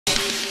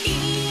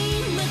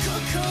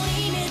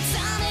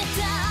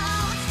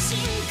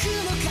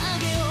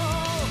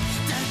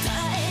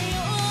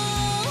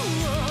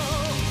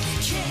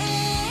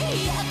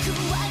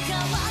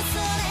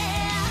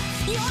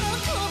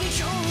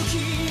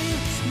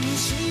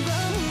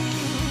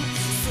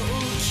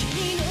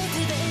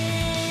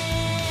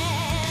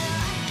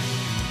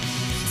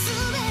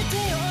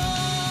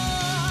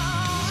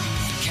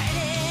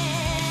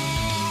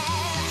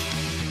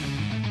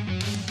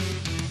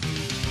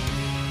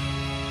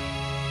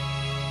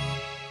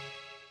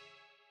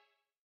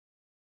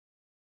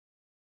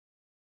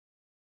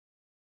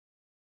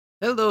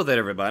Hello there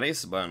everybody,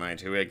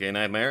 Spawn92 aka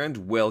Nightmare,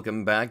 and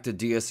welcome back to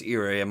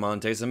Irae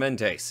Amantes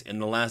Amentes. In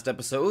the last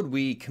episode,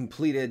 we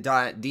completed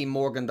Die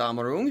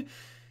Morgendamerung.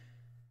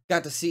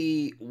 Got to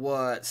see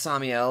what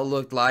Samiel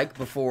looked like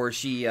before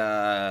she,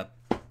 got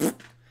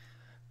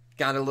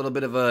a little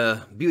bit of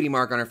a beauty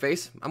mark on her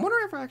face. I'm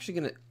wondering if we're actually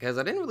gonna, because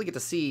I didn't really get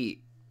to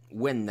see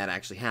when that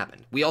actually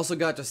happened. We also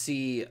got to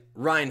see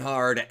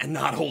Reinhard and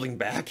not holding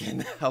back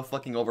and how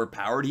fucking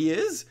overpowered he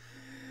is.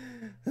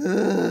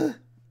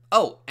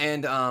 Oh,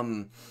 and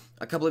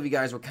a couple of you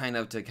guys were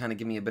to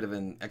give me a bit of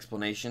an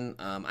explanation.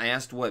 I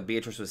asked what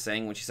Beatrice was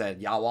saying when she said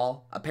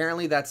Yawal.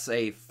 Apparently that's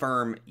a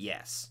firm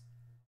yes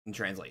in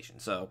translation.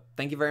 So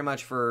thank you very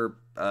much for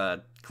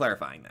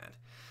clarifying that.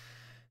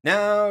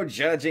 Now,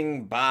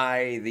 judging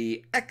by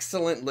the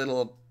excellent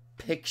little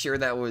picture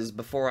that was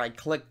before I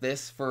clicked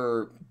this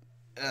for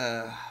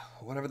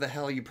whatever the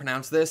hell you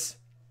pronounce this,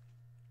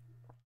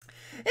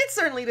 it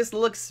certainly just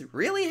looks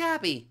really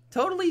happy.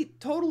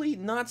 Totally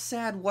not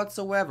sad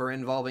whatsoever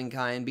involving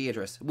Kai and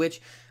Beatrice.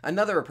 Which,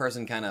 another of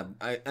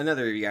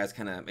you guys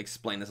kind of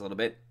explained this a little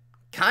bit.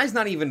 Kai's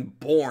not even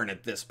born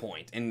at this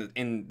point,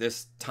 in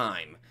this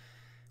time.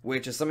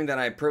 Which is something that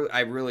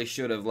I really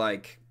should have,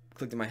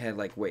 clicked in my head,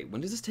 wait,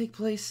 when does this take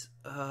place?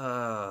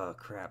 Oh,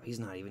 crap, he's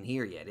not even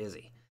here yet, is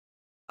he?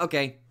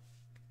 Okay.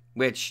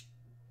 Which,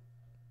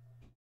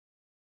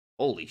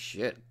 holy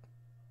shit.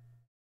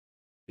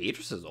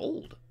 Beatrice is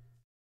old.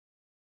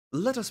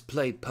 Let us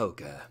play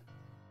poker.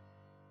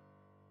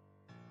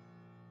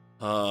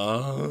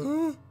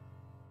 Huh?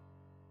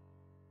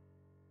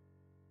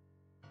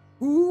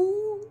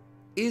 Who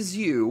is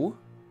you,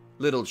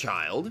 little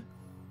child?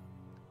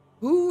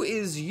 Who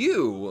is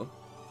you,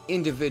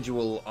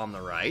 individual on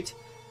the right?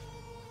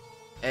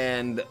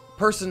 And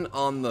person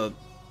on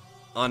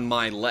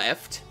my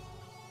left?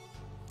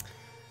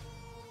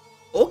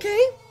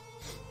 Okay,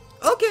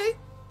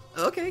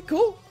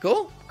 cool.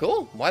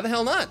 Why the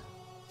hell not?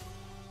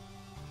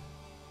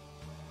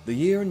 The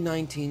year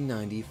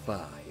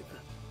 1995.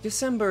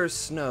 December's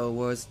snow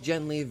was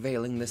gently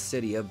veiling the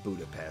city of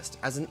Budapest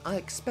as an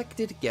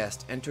unexpected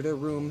guest entered a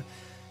room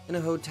in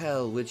a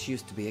hotel which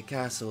used to be a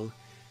castle.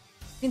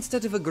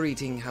 Instead of a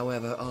greeting,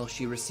 however, all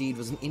she received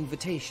was an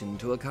invitation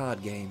to a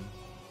card game.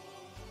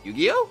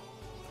 Yu-Gi-Oh?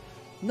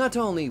 Not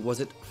only was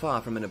it far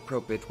from an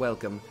appropriate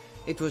welcome,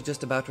 it was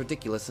just about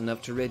ridiculous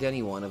enough to rid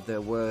anyone of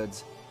their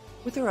words.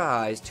 With her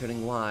eyes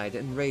turning wide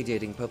and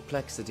radiating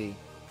perplexity,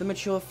 the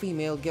mature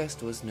female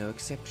guest was no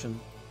exception.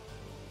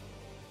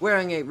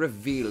 Wearing a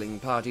revealing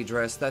party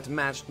dress that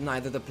matched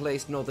neither the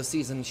place nor the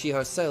season, she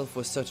herself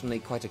was certainly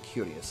quite a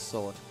curious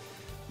sort.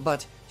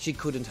 But she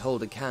couldn't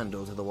hold a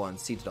candle to the one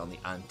seated on the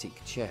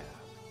antique chair.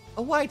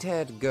 A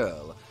white-haired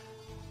girl,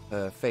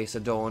 her face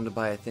adorned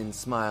by a thin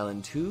smile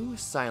and two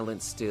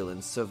silent, still,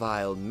 and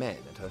servile men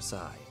at her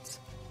sides.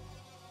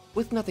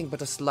 With nothing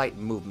but a slight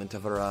movement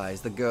of her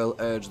eyes, the girl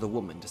urged the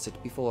woman to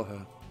sit before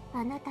her.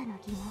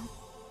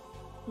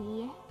 い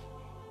いえ、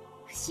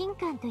不信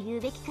感と言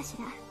うべきかし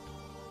ら。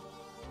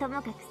と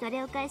もかくそ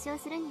れを解消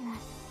するには、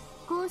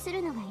こうす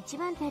るのが一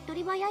番手っ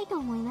取り早いと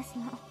思います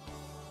の。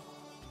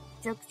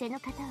属性の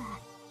方は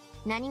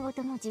何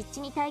事も実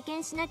地に体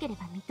験しなけれ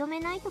ば認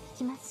めないと聞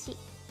きますし。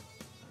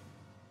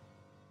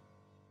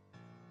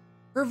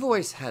Her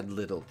voice had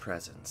little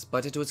presence,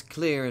 but it was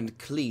clear and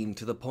clean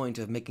to the point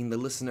of making the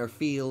listener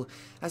feel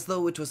as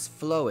though it was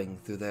flowing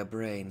through their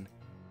brain.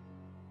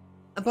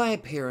 By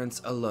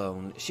appearance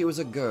alone, she was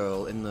a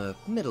girl in the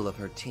middle of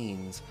her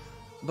teens,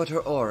 but her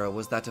aura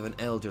was that of an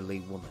elderly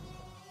woman.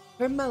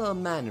 Her mellow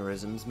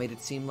mannerisms made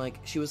it seem like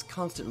she was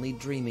constantly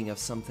dreaming of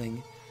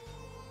something,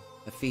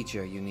 a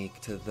feature unique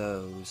to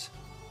those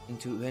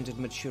who entered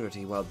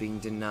maturity while being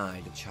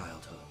denied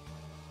childhood.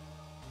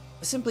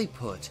 Simply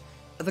put,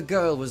 the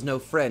girl was no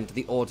friend to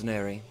the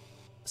ordinary.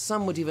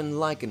 Some would even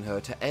liken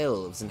her to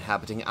elves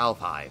inhabiting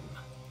Alfheim.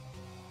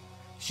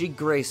 She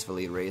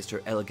gracefully raised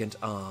her elegant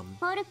arm.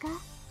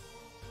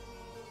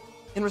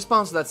 In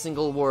response to that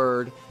single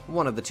word,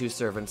 one of the two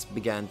servants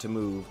began to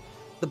move.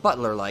 The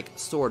butler-like,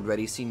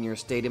 sword-ready senior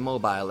stayed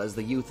immobile as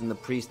the youth in the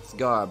priest's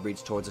garb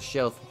reached towards a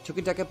shelf, took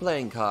a deck of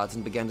playing cards,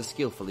 and began to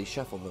skillfully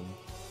shuffle them.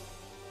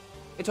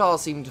 It all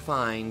seemed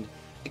fine,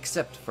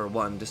 except for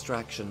one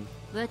distraction.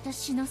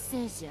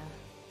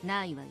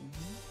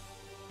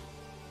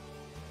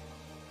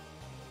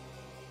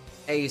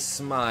 A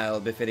smile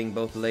befitting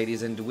both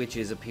ladies and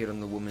witches appeared on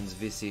the woman's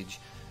visage.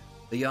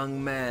 The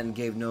young man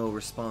gave no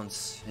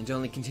response, and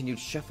only continued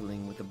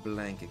shuffling with a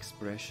blank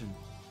expression.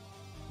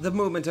 The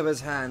movement of his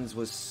hands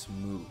was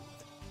smooth.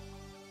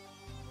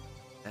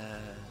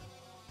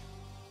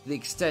 The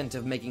extent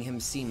of making him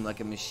seem like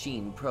a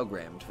machine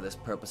programmed for this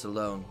purpose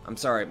alone. I'm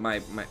sorry,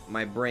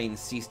 my brain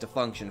ceased to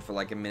function for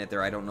like a minute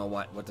there. I don't know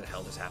what the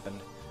hell just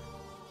happened.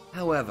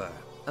 However,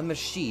 a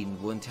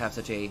machine wouldn't have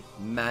such a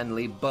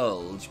manly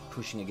bulge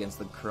pushing against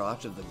the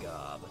crotch of the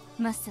garb.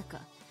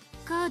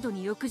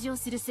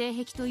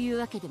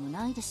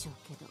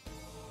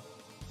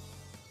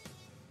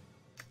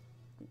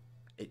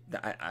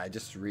 I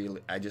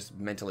just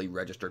mentally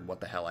registered what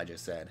the hell I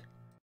just said.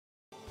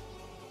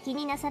 気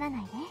になさらな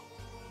いで。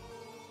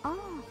ああ、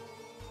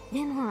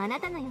でもあな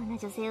たのような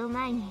女性を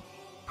前に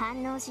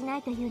反応しな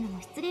いというの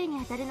も失礼に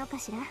当たるのか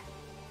しら。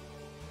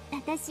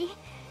私、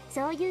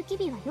そういう機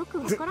微はよく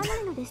わからな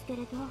いのですけ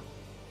れど、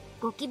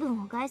ご気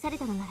分を害され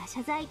たのなら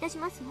謝罪いたし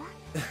ますわ。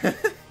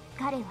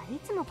彼はい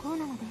つもこう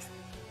なのです。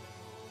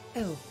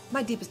Oh,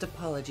 my deepest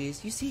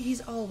apologies. You see,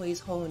 he's always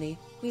horny.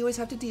 We always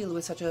have to deal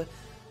with such a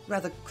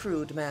rather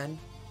crude man.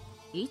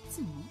 い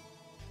つも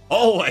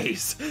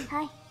Always!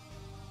 はい。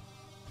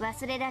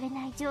忘れられ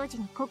ないジョージ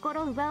に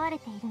心奪われ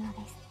ているので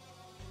す。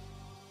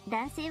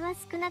男性は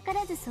少なか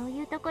らずそう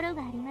いうところ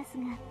があります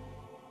が、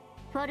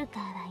フォルカ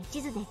ーは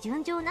一途で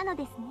純情なの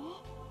です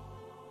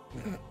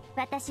ね。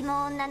私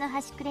も女の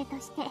端くれと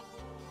して、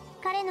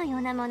彼のよ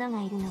うなもの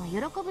がいるのは喜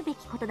ぶべ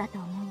きことだと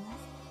思い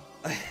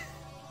ます。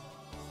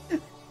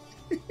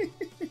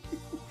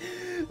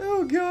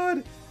Oh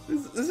god,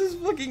 this is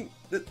fucking.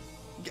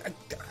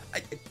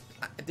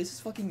 This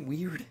is fucking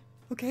weird.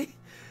 Okay,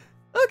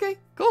 okay,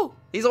 cool.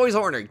 He's always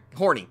horny.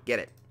 Get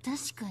it?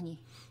 確かに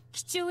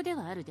貴重で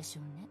はあるでし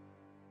ょうね。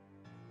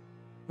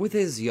With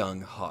his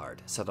young heart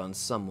set on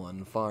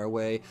someone far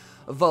away,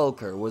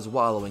 Volker was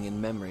wallowing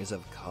in memories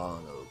of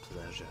carnal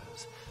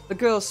pleasures. The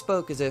girl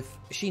spoke as if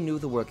she knew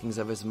the workings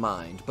of his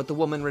mind, but the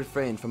woman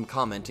refrained from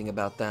commenting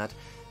about that.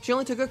 She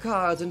only took her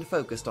cards and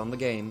focused on the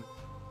game.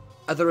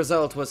 The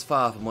result was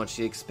far from what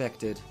she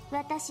expected.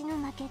 私の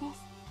負けで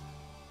す。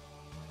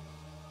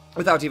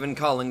Without even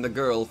calling, the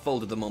girl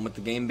folded the moment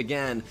the game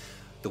began.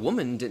 The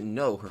woman didn't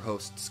know her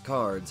host's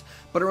cards,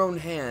 but her own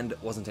hand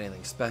wasn't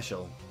anything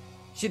special.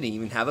 She didn't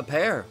even have a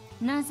pair.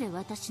 なぜ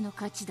私の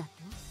勝ちだと？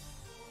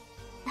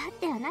だっ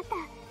てあなた、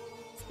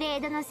スペ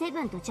ードのセ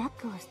ブンとジャッ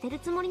クを捨てる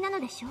つもりなの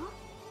でしょ？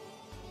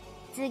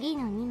次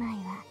の2枚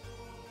は、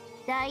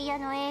ダイヤ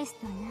のエース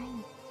とナイ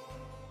ン。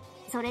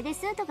それで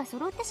スートが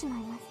揃ってしま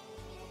います。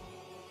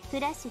フ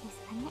ラッシュです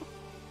かね。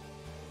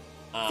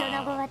そ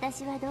の後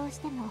私はどうし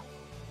ても、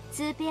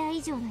2ペア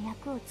以上の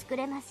役を作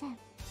れません。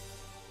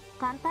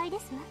乾杯で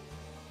す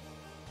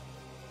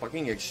わ。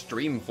Fucking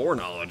extreme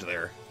foreknowledge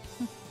there.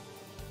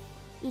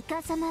 イ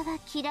カ様は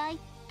嫌い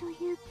と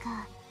いう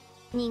か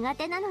苦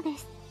手なので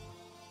す。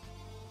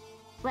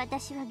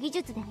私は技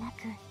術でな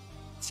く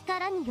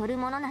力による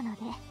ものなので、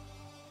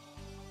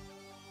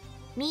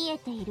見え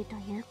ていると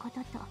いうこ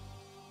とと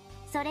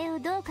それを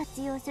どう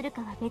活用する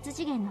かは別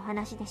次元の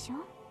話でしょ。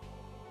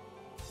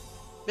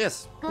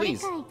 Yes, ご理 please.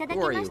 解いただ Who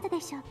け are ま you? したで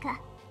しょう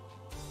か。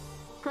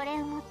これ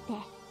をもって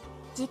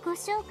自己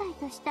紹介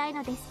としたい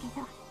のです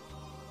けど。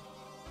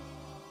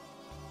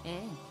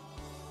ええ、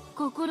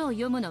心を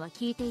読むのは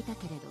聞いていた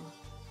けれど、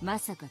ま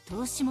さか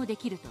投資もで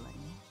きるとはね。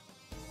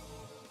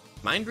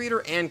Mind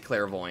reader and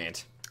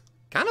clairvoyant.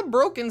 Kind of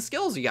broken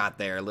skills you got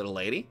there, little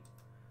lady.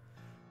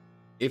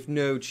 If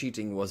no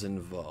cheating was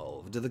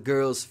involved, the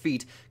girl's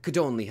feat could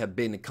only have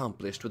been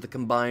accomplished with the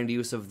combined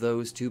use of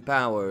those two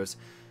powers.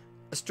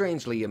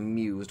 Strangely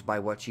amused by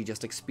what she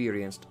just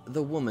experienced,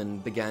 the woman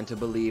began to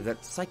believe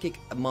that psychic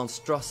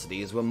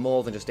monstrosities were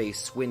more than just a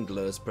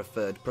swindler's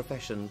preferred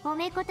profession. 褒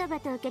め言葉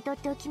と受け取っ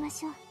ておきま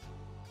しょう。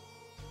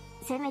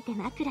せめて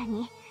枕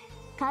に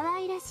可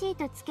愛らしい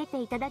とつけ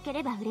ていただけ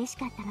れば嬉し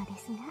かったので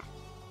すが。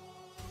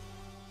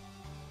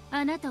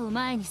あなたを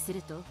前にす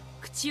ると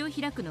口を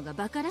開くのが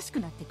バカらし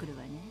くなってくる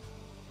わね。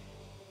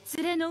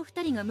連れのお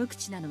二人が無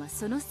口なのは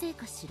そのせい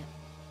かし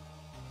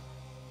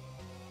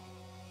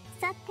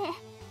ら。さて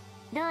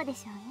どうで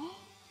しょう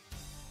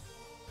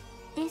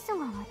ね。です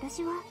が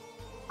私は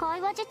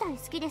会話自体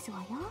好きですわ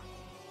よ。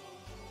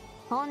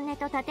本音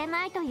と建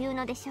前という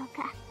のでしょう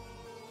か。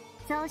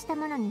そうした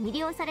ものに魅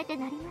了されて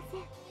なりませ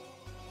ん。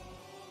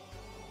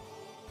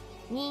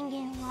人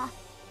間は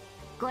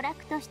娯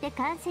楽として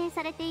完成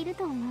されている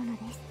と思うの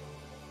です。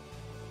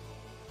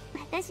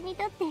私に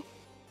とって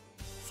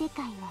世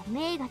界は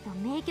名画と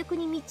名曲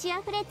に満ち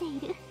溢れてい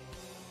る。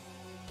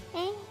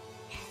えい、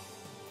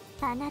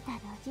あなたの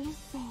人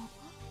生も。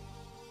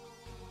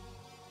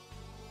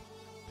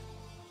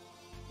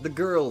The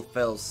girl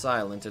fell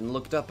silent and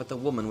looked up at the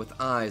woman with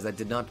eyes that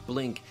did not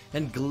blink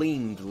and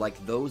gleamed like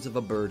those of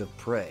a bird of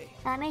prey.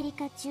 アメリ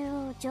カ中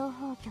央情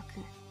報局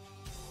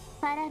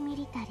パラミ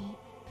リタリー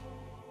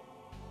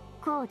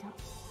コード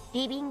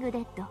リビングデ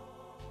ッド、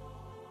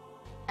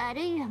あ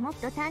るいはもっ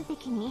と端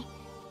的に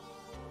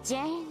ジ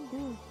ェーン・ル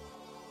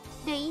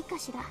ーでいいか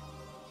しら。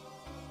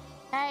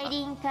アイ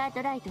リーン・カー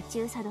トライト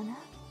中佐殿。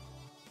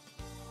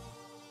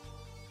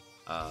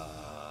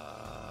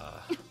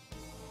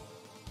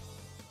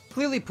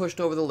Clearly pushed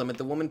over the limit,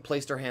 the woman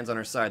placed her hands on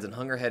her sides and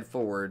hung her head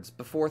forwards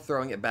before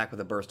throwing it back with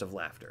a burst of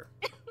laughter.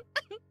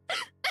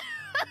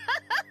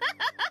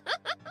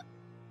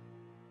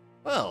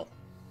 Well.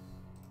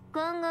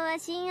 今後は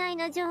親愛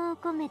の情を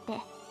込めて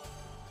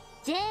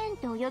ジェーン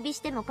とお呼びし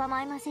ても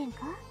構いません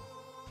か。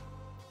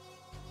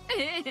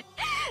え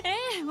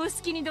え、お好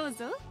きにどう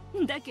ぞ。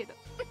だけど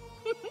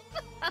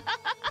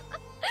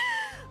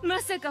ま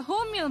さか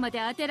本名まで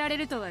当てられ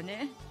るとは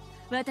ね。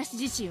私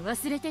自身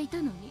忘れていた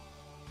のに。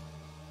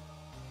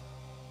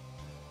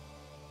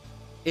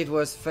It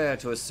was fair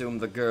to assume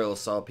the girl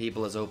saw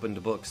people as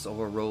opened books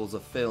or rolls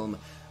of film,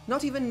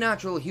 Not even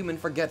natural human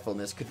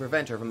forgetfulness could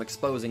prevent her from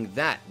exposing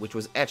that which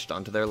was etched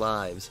onto their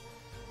lives.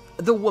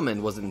 The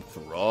woman was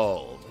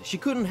enthralled. She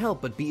couldn't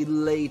help but be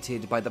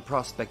elated by the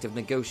prospect of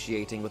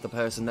negotiating with a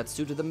person that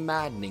suited the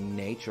maddening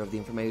nature of the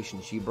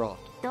information she brought.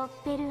 ドッ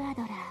ペルア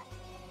ドラー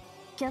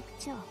局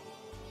長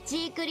ジ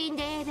ークリン・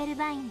デ・エーベル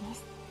バインで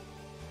す。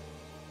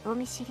お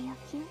見知りお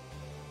き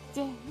ジ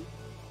ェーン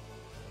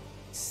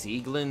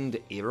Sieglind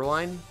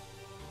Eberwein?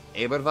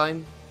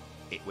 Eberwein?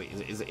 Wait,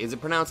 is it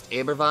pronounced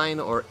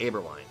Eberwein or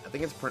Eberwein? I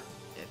think it's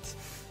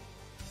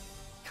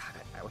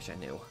God, I wish I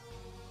knew.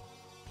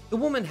 The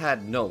woman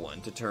had no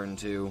one to turn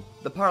to.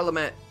 The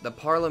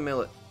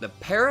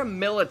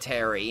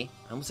paramilitary,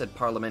 I almost said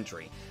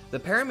parliamentary. The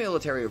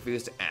paramilitary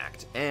refused to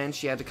act, and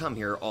she had to come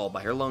here all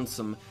by her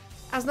lonesome,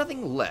 as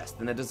nothing less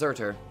than a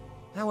deserter.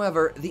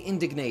 However, the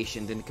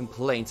indignation and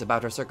complaints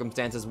about her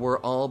circumstances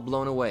were all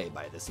blown away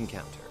by this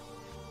encounter.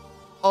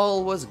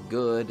 All was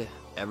good.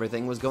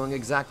 Everything was going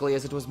exactly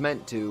as it was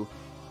meant to.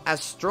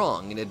 As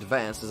strong and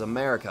advanced as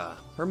America,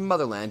 her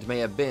motherland may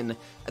have been,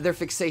 their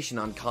fixation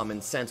on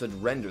common sense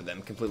would render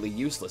them completely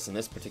useless in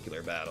this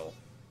particular battle.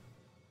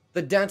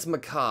 The dance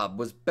macabre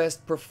was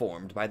best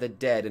performed by the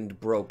dead and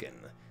broken,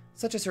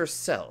 such as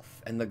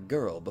herself and the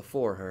girl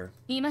before her.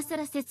 今さ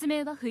ら説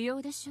明は不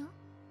要でしょ?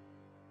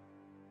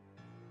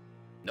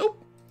 Nope.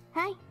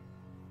 はい。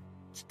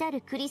来た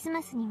るクリス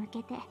マスに向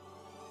けて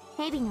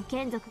蛇の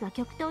眷属が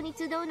極東に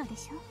集うので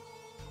しょ。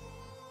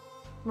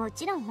も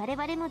ちろん我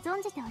々も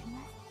存じており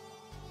ます。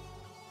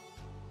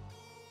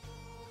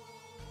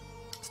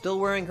Still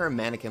wearing her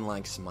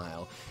mannequin-like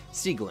smile,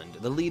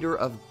 Sieglind, the leader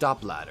of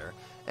Doppladder,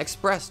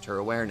 expressed her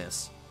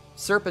awareness.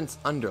 Serpent's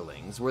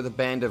underlings were the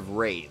band of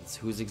wraiths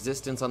whose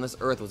existence on this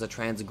earth was a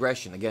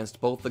transgression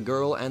against both the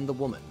girl and the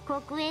woman.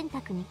 国縁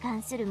卓に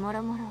関する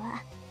諸々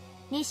は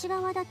西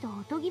側だと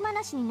おとぎ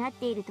話になっ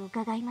ていると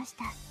伺いまし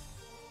た。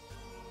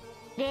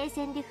冷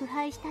戦で腐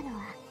敗したの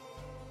は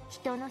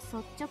人の率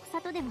直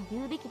さとでも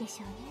言うべきでし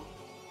ょうね。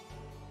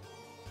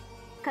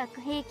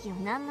核兵器を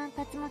何万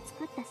発も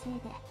作ったせい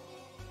で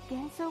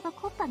幻想が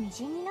木っ端み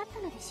じんになった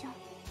のでしょ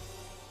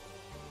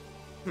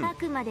う。あ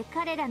くまで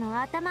彼ら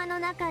の頭の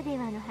中で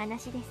はの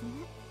話です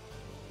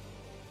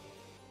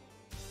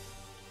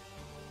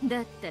ね。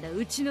だったら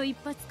うちの一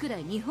発くら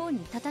い日本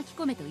に叩き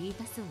込めと言い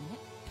たそうね、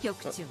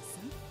局長さん。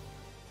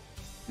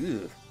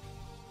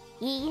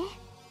いいえ、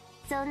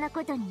そんな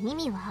ことに意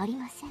味はあり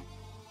ません。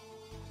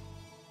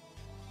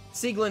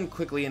Sieglind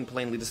quickly and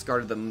plainly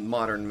discarded the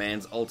modern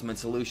man's ultimate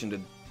solution to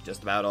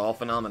just about all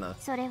phenomena.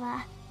 それ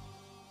は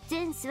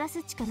全スワ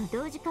ス地下の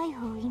同時解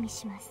放を意味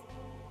します。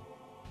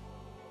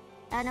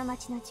あの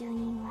町の住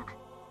人は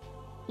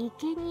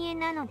生贄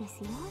なのです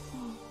よ。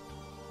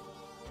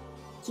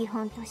基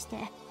本とし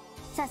て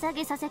捧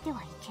げさせて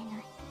はいけな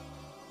い。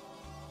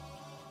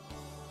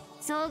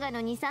ソーガの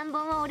 2,3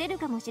 本は折れる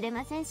かもしれ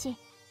ませんし、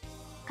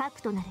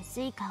核となる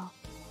スイカを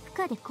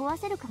負荷で壊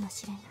せるかも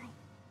しれない。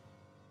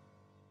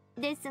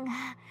ですが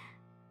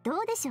ど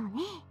うでしょうね。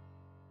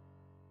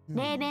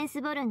レーベン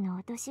スボルンの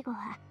落とし子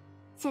は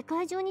世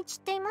界中に散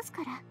っています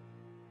から。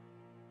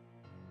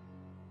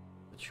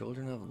 The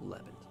children of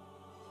Lebanon.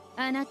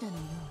 あなたのよう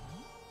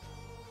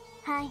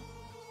に。はい。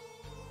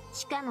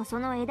しかもそ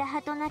の枝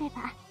葉となれ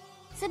ば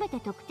全て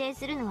特定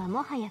するのは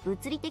もはや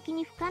物理的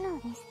に不可能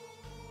です。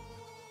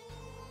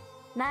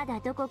まだ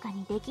どこか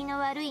に出来の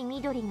悪い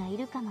緑がい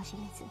るかもしれ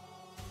ず、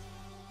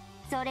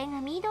それ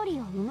が緑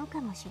を生む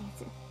かもしれ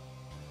ず、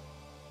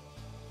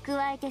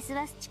加えてス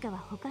ワスチカは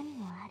他に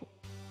もある。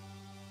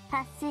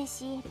発生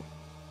し得る。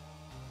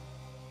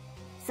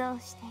そう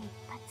して一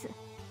発、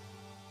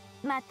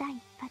また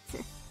一発、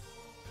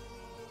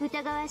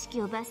疑わし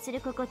きを罰す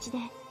る心地で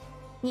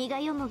苦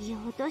よもぎを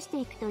落とし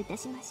ていくといた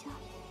しましょ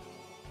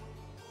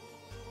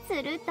う。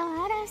すると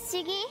あら不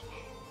思議、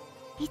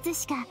いつ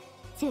しか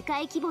世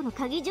界規模の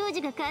鍵常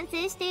時が完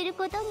成している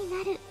ことに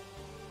なる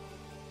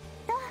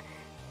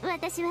と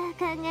私は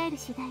考える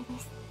次第で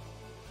す。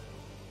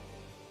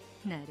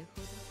なるほ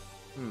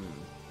ど。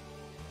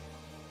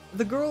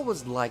The girl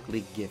was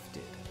likely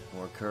gifted,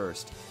 or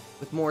cursed,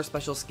 with more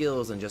special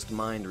skills than just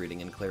mind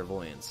reading and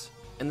clairvoyance,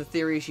 and the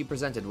theory she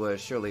presented was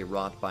surely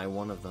wrought by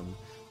one of them.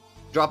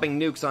 Dropping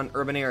nukes on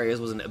urban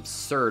areas was an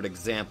absurd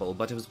example,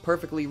 but it was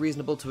perfectly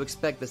reasonable to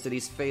expect the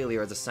city's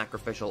failure as a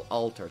sacrificial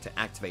altar to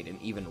activate an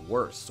even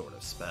worse sort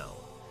of spell.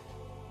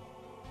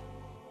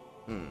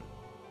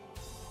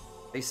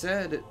 They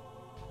said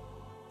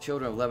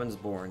children of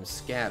Lebensborn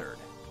scattered.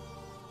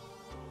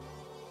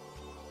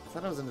 I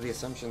thought I was under the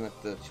assumption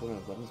that the children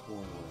of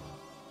Lebensborn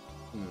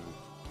were...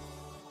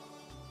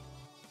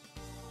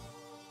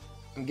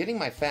 I'm getting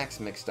my facts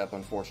mixed up,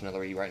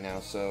 unfortunately, right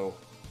now, so...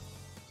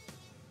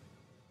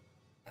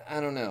 I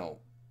don't know.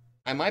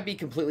 I might be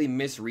completely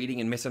misreading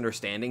and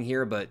misunderstanding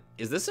here, but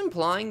is this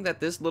implying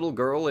that this little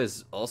girl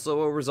is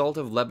also a result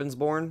of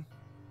Lebensborn?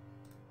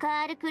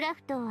 カール・クラ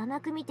フトを甘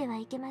く見ては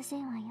いけませ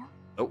んわよ。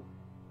Oh.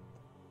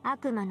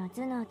 悪魔の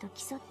頭脳と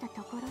競った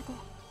ところで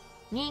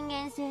人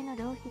間性の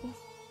浪費で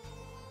す。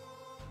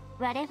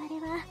我々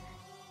は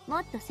も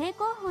っと正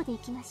攻法でい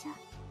きましょう。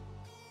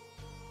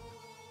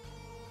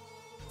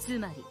つ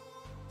まり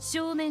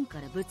正面か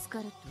らぶつか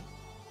る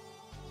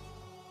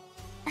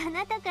と。あ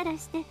なたから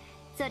して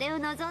それを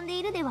望んで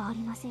いるではあり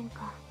ません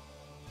か。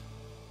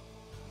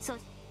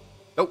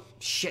Oh,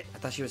 shit, I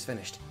thought she was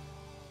finished.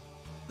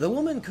 The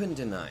woman couldn't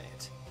deny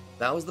it.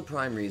 That was the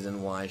prime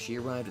reason why she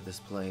arrived at this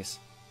place.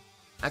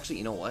 Actually,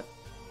 you know what?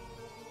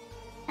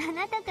 あ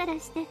なたから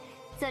して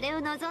それ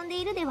を望んで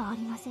いるではあ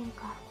りません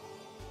か。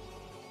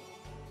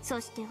そ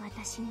して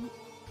私に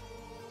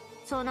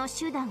その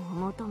手段を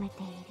求め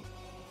ている。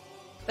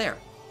There.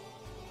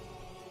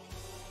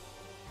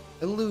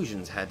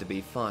 Illusions had to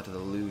be fought with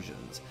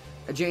illusions.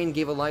 Jane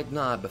gave a light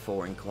nod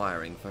before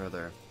inquiring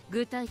further.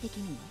 具体的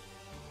には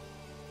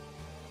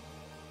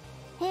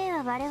兵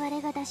は我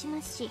々が出し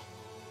ますし、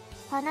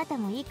あなた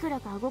もいくら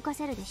か動か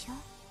せるでしょ。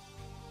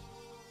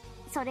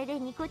それで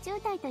ニコ中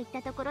隊といっ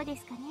たところで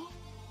すかね。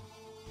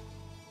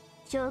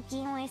賞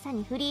金を餌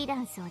にフリーラ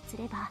ンスを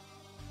釣れば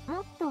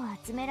もっと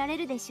集められ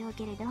るでしょう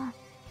けれど、あ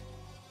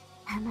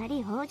ま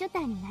り大所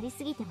帯になり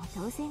すぎても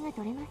当選が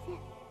取れません。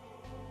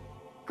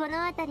こ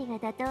の辺りが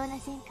妥当な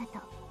戦果と。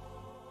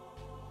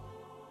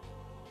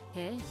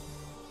へえ。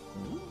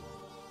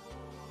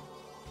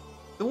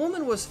The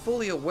woman was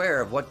fully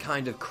aware of what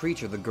kind of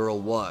creature the girl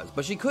was,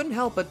 but she couldn't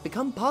help but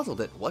become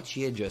puzzled at what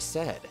she had just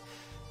said.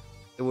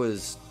 It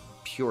was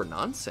pure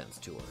nonsense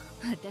to her.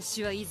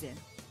 私は以前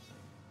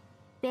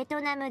ベト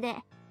ナムで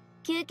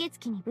吸血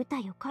鬼に部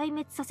隊を壊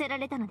滅させら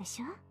れたので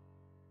しょ。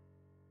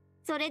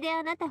それで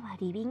あなたは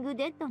リビング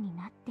デッドに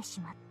なってし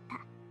まっ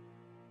た。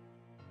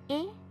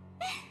え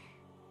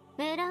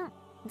メラン、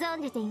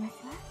存じていま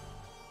すわ。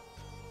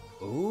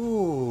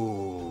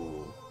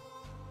Ooh.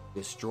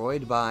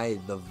 Destroyed by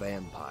the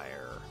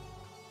vampire.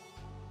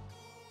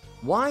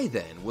 Why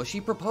then was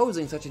she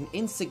proposing such an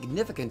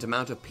insignificant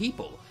amount of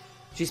people?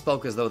 She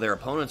spoke as though their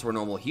opponents were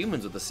normal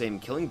humans with the same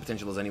killing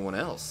potential as anyone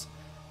else.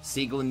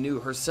 Sieglin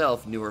knew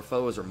herself knew her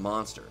foes were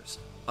monsters.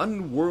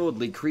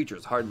 Unworldly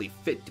creatures hardly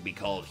fit to be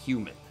called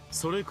human.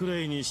 それくら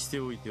いにして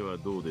おいては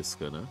どうです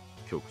かな、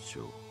局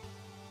長。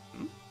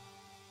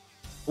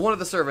One of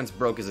the servants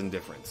broke his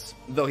indifference.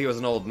 Though he was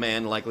an old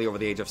man, likely over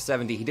the age of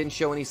 70, he didn't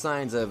show any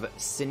signs of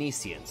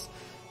senescence,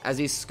 as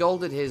he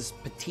scolded his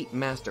petite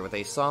master with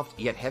a soft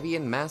yet heavy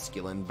and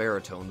masculine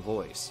baritone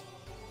voice.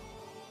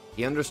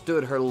 He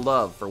understood her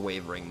love for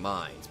wavering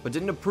minds, but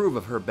didn't approve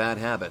of her bad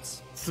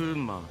habits. つ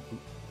まり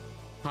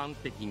端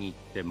的に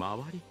言って回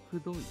り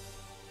くどい。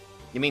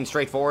 You mean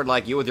straightforward,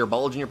 like you with your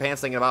bulge in your pants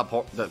thinking about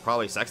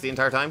probably sex the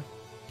entire time?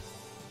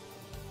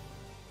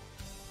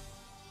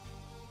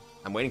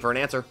 I'm waiting for an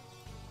answer.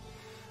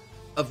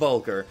 A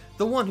Volker,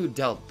 the one who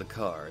dealt the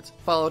cards,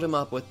 followed him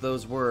up with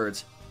those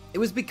words. It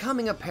was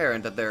becoming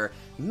apparent that their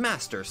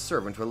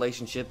master-servant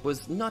relationship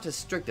was not as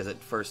strict as it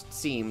first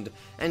seemed,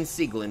 and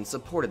Sieglin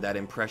supported that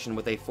impression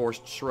with a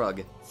forced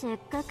shrug. せっ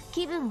かく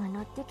気分が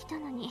乗ってきた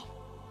のに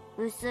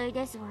薄い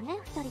ですわね、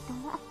二人と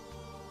も。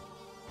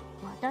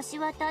私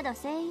はただ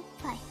精一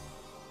杯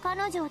彼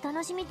女を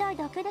楽しみたい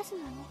だけですの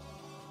に。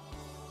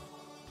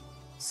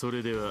そ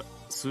れでは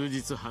数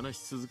日話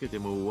し続けて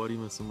も終わり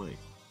ますまい。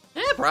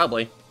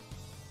Probably.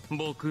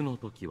 僕の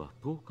時は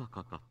10日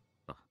かかっ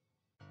た。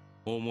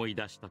思い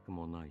出したく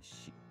もない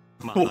し、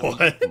また見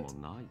たくも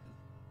ない。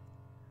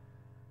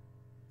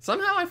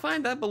Somehow I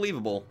find that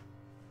believable.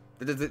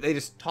 They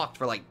just talked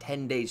for like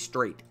 10 days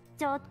straight.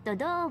 ちょっと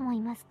どう思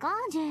いますか、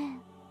ジェー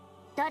ン。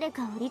誰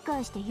かを理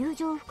解して友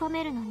情を深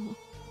めるのに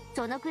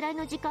そのくらい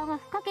の時間は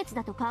不可欠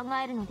だと考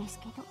えるのです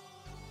けど。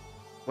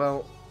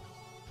Well,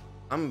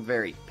 I'm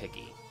very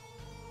picky.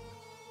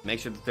 Make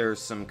sure that there's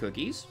some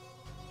cookies.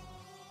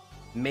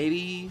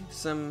 Maybe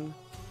some...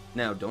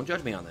 Now, don't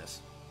judge me on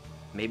this.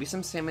 Maybe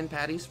some salmon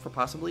patties for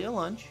possibly a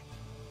lunch.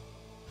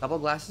 A couple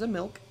glasses of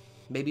milk.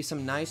 Maybe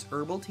some nice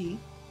herbal tea.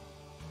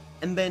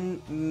 And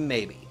then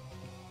maybe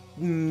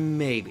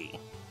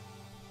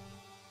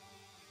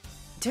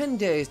 10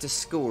 days to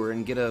score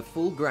and get a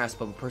full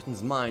grasp of a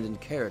person's mind and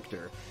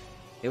character.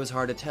 It was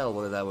hard to tell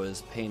whether that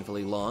was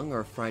painfully long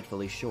or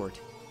frightfully short.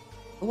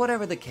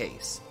 Whatever the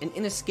case, an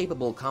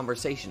inescapable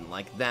conversation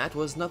like that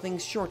was nothing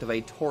short of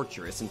a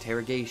torturous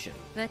interrogation.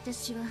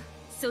 私は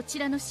そち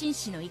らの紳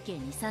士の意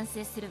見に賛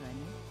成するわね。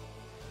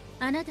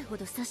あなたほ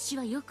ど察し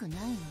は良くない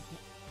ので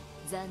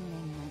残念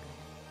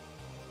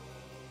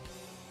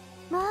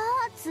ながら。まあ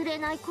釣れ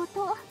ないこ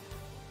と。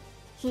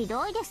ひ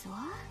どいです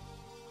わ。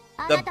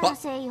あなたの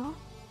せいよ、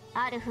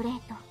アルフレ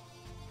ッド。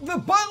 The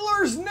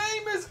butler's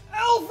name is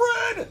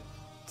Alfred!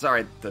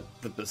 Sorry, the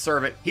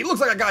servant. He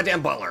looks like a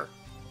goddamn butler.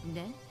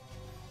 で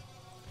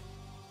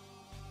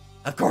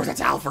Of course it's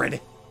Alfred!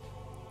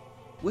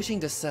 Wishing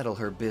to settle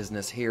her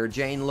business here,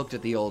 Jane looked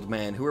at the old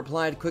man, who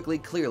replied quickly,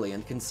 clearly,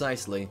 and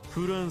concisely.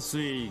 フラン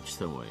スへ来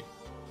たまえ。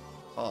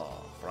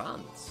 Oh,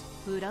 France.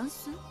 フラン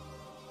ス？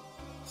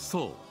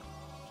そう。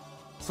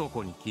そ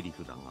こに切り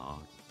札があ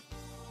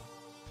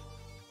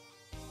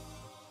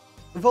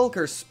る。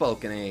 Volker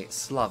spoke in a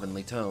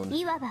slovenly tone.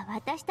 いわば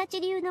私た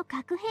ち流の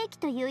核兵器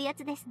というや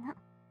つですの。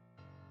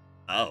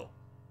 Oh.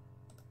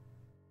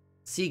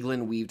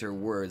 Sieglin weaved her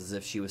words as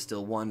if she was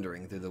still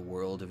wandering through the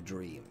world of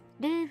dream.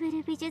 ルーブ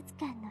ル美術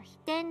館の非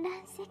展覧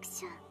セク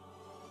ション。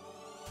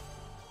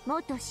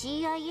元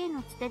CIA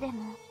のつてで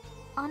も、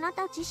あな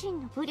た自身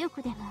の武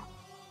力でも、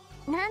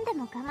何で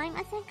も構いま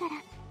せんから、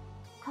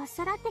こっ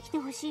そらってきて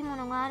ほしいも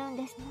のがあるん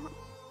ですの。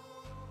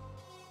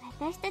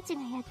私たち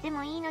がやって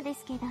もいいので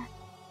すけど、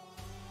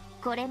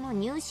これも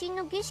入信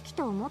の儀式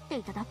と思って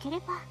いただけれ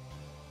ば。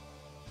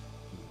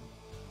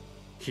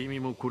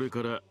君もこれ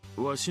から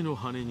わしの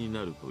羽に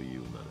なるとい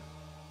うなら、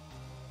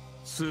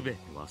全て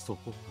はそ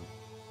こか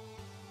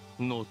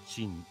ら。後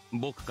に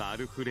僕かア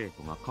ルフレー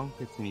トが簡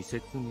潔に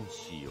説明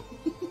しよう。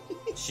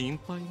心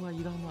配は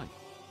いらない。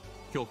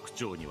局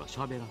長には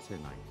喋らせな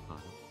いか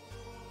ら。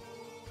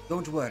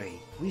Don't worry,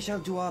 we shall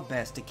do our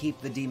best to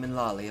keep the demon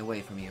lolly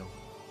away from you.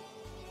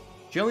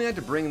 She only had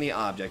to bring the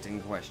object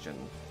in question.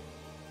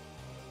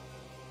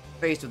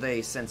 Faced with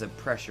a sense of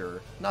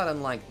pressure, not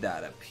unlike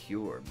that of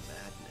pure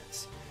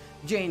madness,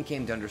 Jane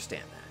came to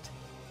understand that.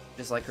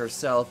 Just like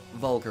herself,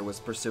 Volker was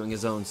pursuing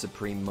his own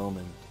supreme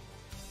moment.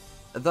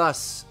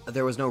 Thus,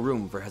 there was no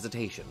room for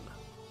hesitation.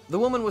 The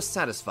woman was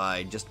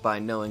satisfied just by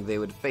knowing they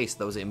would face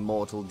those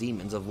immortal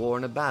demons of war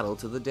in a battle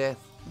to the death.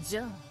 じ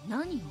ゃあ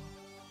何を？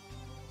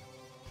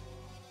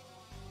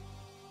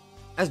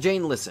 As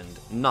Jane listened,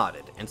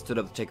 nodded, and stood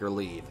up to take her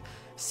leave,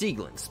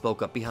 Sieglin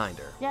spoke up behind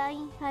her. ラ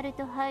インハル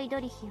ト・ハイド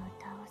リヒを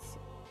倒す。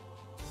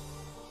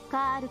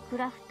カール・ク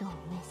ラフトを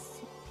滅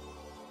す。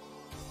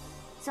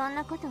そん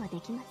なことはで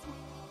きません。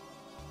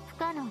不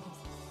可能です。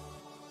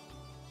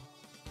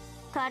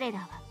彼ら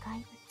は怪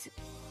物。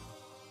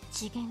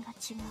次元が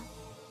違う。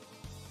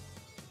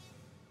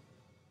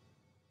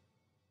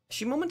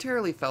She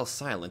momentarily fell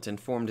silent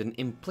and formed an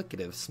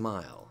implicative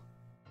smile.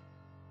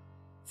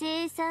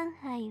 生産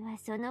杯は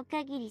その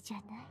限りじゃ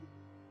ない。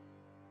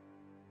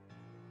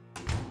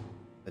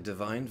A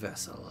divine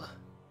vessel.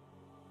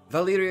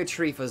 Valeria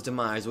Trifa's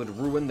demise would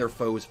ruin their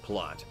foe's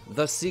plot,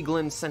 thus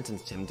Sieglin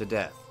sentenced him to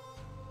death.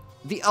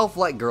 The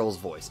elf-like girl's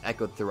voice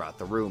echoed throughout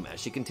the room as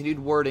she continued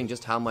wording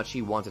just how much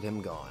she wanted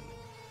him gone.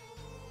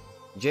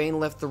 Jane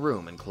left the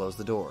room and closed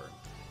the door,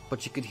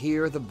 but she could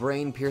hear the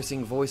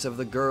brain-piercing voice of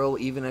the girl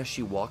even as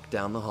she walked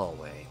down the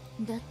hallway.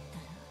 だったら、ね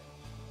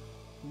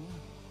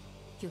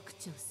え、局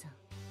長さん。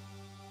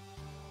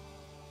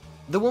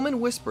 The woman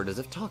whispered as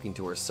if talking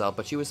to herself,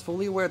 but she was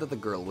fully aware that the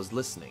girl was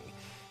listening.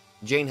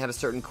 Jane had a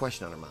certain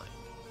question on her mind.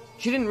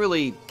 She didn't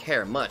really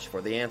care much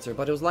for the answer,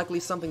 but it was likely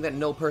something that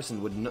no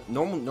person would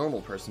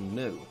normal person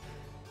knew.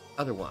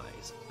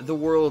 Otherwise, the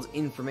world's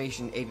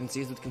information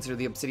agencies would consider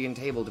the Obsidian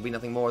Table to be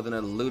nothing more than a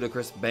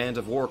ludicrous band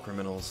of war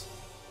criminals.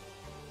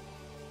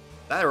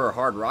 That or a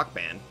hard rock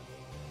band.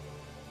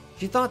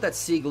 She thought that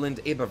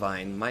Sieglin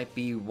Eberwein might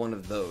be one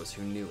of those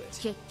who knew it.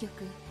 結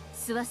局、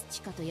スワス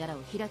チカとやらを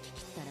開き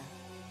切ったら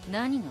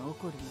何が起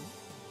こる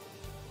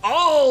の？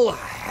 All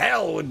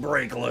hell would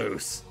break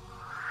loose!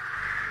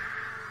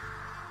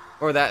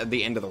 Or that at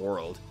the end of the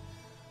world.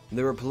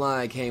 The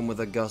reply came with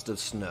a gust of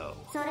snow.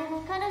 それ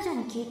は彼女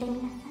に聞いてみ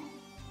なさい。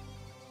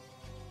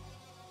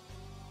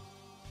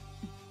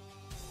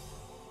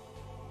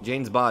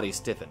Jane's body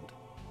stiffened.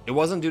 It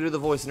wasn't due to the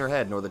voice in her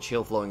head nor the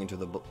chill flowing into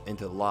the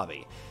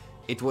lobby.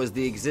 It was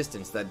the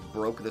existence that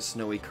broke the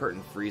snowy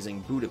curtain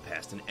freezing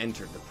Budapest and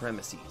entered the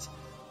premises.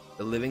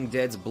 The living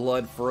dead's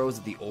blood froze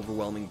at the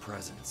overwhelming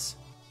presence.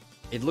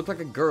 It looked like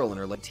a girl in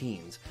her late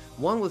teens,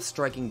 one with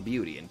striking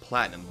beauty and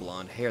platinum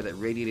blonde hair that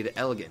radiated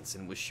elegance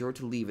and was sure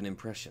to leave an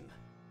impression.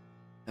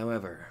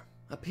 However,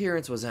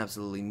 appearance was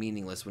absolutely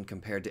meaningless when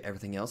compared to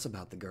everything else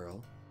about the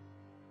girl.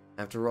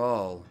 After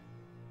all,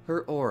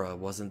 her aura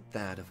wasn't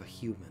that of a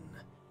human.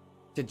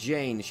 To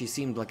Jane, she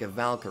seemed like a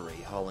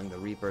Valkyrie hauling the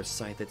Reaper's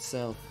scythe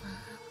itself.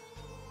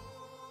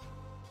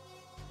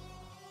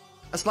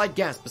 A slight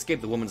gasp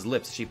escaped the woman's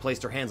lips as she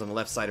placed her hands on the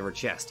left side of her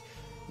chest.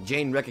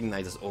 Jane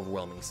recognized this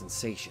overwhelming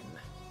sensation.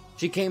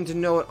 She came to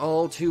know it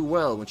all too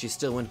well when she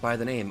still went by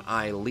the name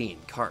Eileen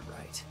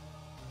Cartwright.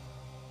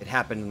 It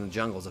happened in the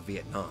jungles of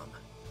Vietnam.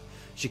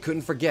 She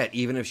couldn't forget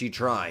even if she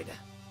tried.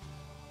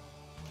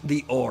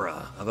 The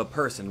aura of a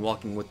person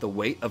walking with the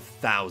weight of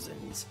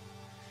thousands.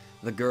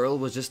 The girl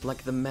was just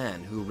like the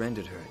man who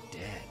rendered her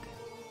dead.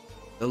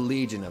 The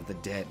legion of the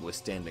dead was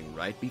standing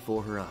right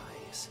before her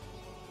eyes.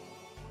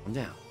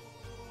 Now,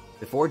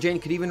 before Jane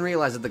could even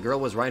realize that the girl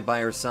was right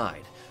by her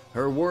side,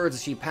 her words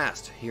as she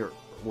passed here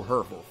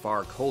were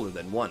far colder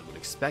than one would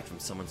expect from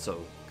someone so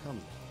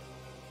comely.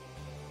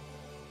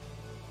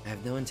 I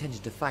have no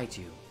intention to fight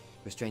you.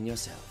 Restrain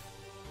yourself.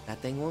 That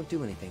thing won't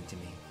do anything to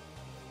me.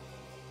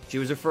 She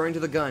was referring to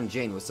the gun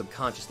Jane was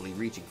subconsciously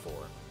reaching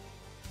for.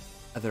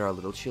 There are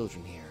little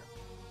children here.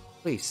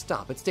 Please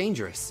stop, it's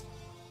dangerous.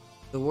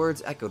 The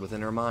words echoed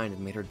within her mind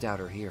and made her doubt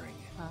her hearing.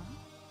 Huh?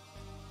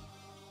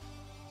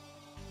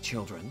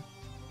 Children?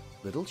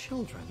 Little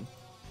children?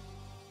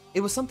 It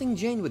was something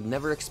Jane would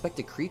never expect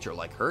a creature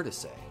like her to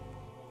say.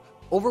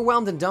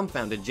 Overwhelmed and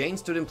dumbfounded, Jane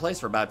stood in place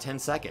for about 10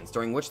 seconds,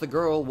 during which the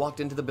girl walked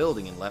into the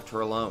building and left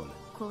her alone.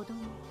 子供。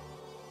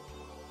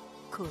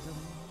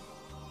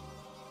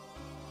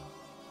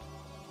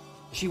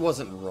 She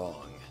wasn't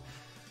wrong.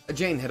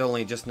 Jane had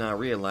only just now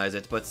realized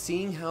it, but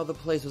seeing how the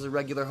place was a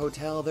regular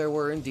hotel, there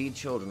were indeed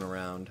children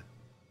around.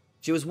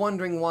 She was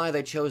wondering why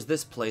they chose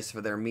this place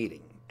for their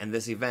meeting, and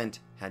this event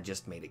had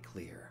just made it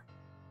clear.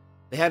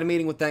 They had a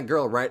meeting with that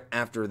girl right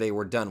after they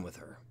were done with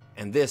her,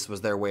 and this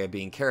was their way of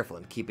being careful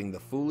and keeping the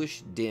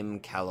foolish, dim,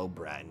 callow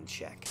brat in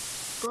check.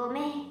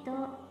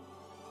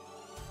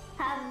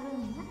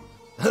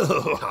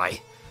 Oh,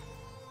 hi.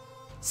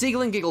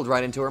 Siegelin giggled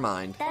right into her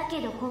mind.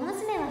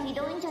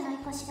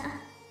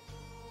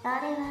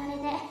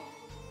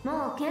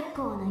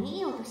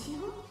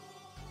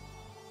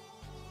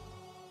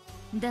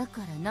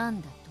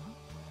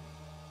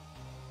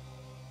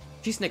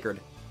 She snickered.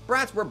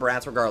 Brats were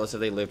brats regardless if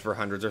they lived for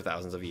hundreds or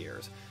thousands of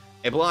years.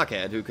 A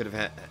blockhead who could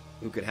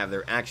have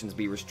their actions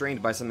be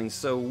restrained by something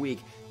so weak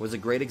was a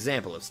great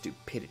example of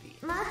stupidity.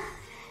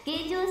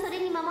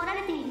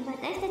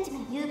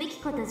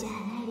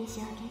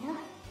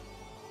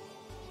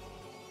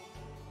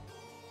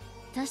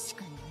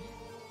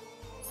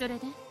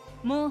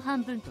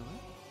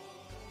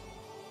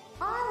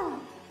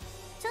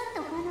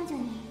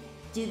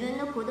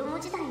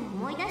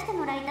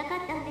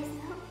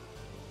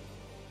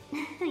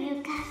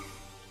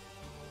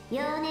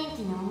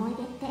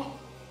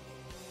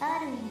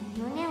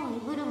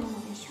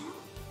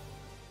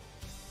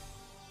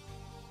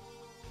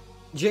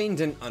 Jane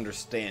didn't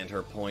understand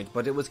her point,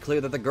 but it was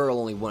clear that the girl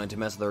only wanted to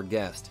mess with her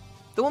guest.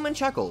 The woman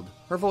chuckled,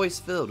 her voice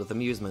filled with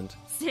amusement.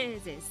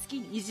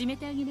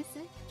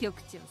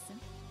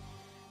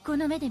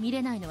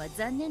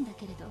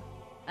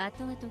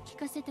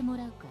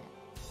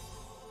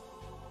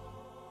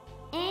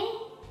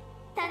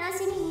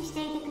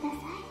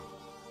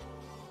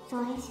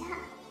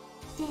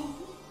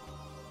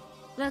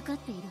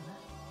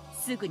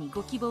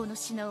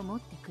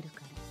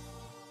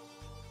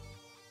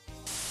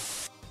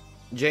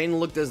 Jane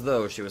looked as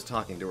though she was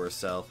talking to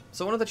herself,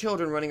 so one of the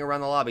children running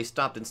around the lobby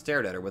stopped and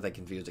stared at her with a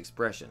confused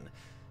expression.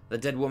 The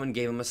dead woman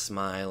gave him a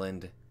smile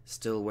and,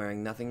 still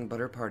wearing nothing but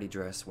her party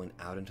dress, went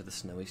out into the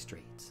snowy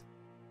streets.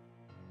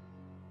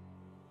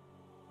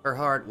 Her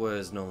heart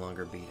was no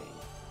longer beating.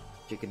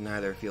 She could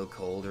neither feel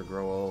cold or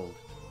grow old.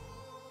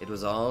 It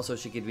was all so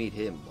she could meet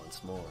him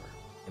once more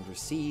and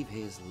receive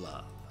his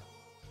love.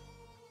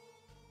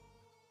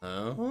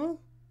 Huh?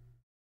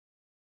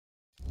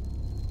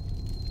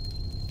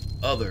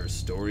 Other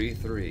Story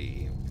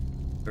 3.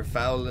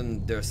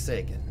 Verfaulen der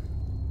Segen.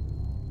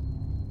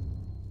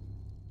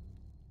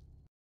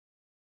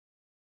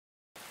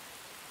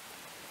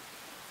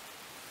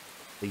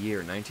 The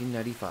year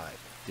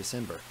 1995,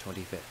 December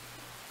 25th.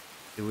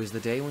 It was the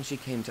day when she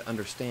came to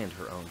understand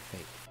her own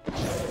fate.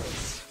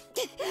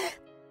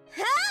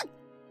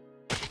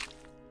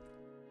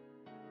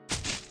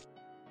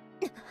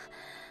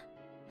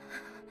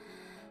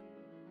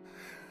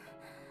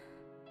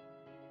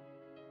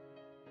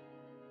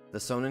 The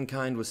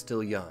Sonnenkind was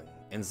still young,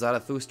 and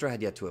Zarathustra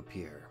had yet to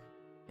appear.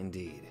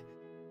 Indeed,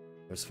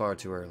 it was far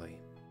too early.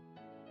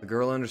 The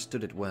girl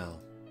understood it well.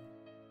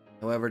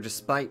 However,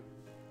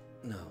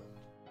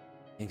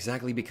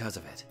 exactly because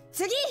of it.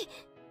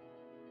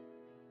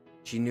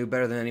 She knew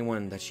better than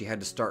anyone that she had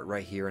to start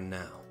right here and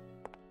now.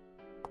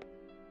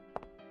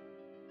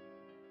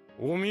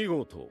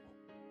 Omigoto.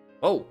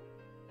 Oh!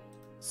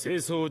 清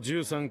掃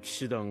13騎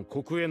士団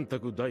国園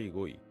宅第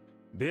5位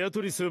ベア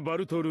トリス・バ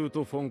ルトルー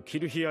ト・フォン・キ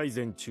ルヒアイ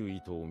ゼン中尉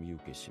とお見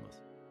受けしま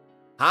す。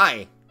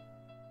Hi!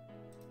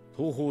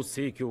 東方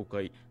正教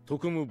会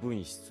特務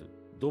分室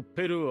ドッ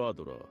ペル・ア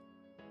ドラー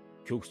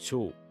局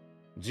長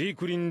ジー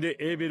クリンデ・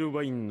エーベル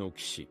バインの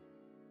騎士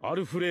ア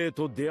ルフレー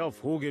ト・デア・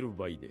フォーゲル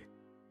バイデ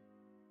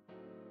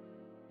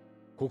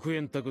国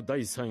園宅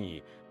第3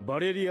位バ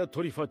レリア・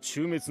トリファ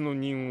中滅の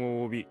任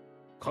を帯び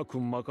各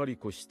まかり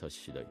越した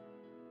次第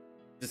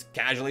Just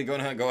casually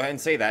gonna go ahead and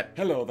say that.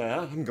 Hello there,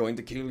 I'm going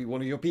to kill one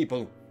of your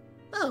people.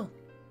 Oh.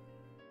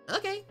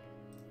 Okay.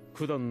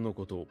 九段の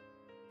こと、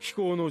飛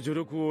行の助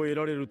力を得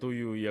られると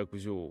いう約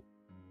定、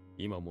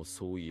今も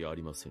相違あ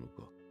りませぬ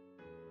か。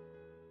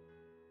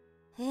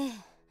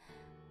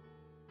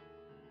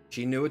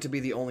She knew it to be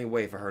the only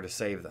way for her to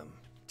save them,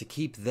 to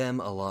keep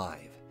them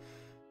alive.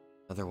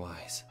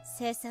 Otherwise.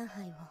 生産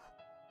杯を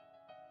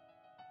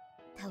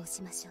倒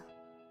しましょう。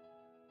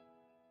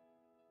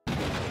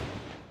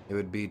It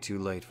would be too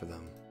late for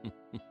them.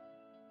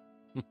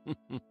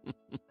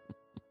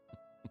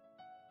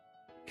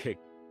 結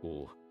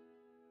構。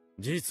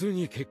実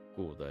に結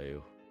構だ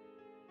よ。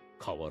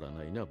変わら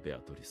ないな、ベア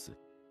トリス。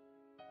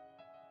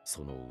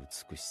その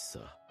美しさ、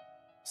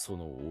そ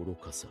の愚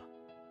かさ、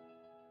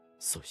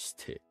そし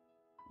て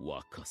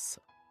若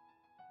さ。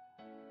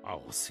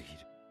青すぎる。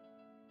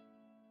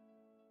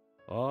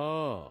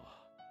あ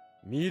あ、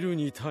見る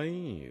に大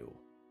変よ。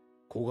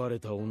焦がれ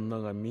た女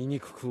が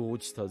醜く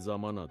落ちたざ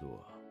まなど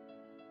は。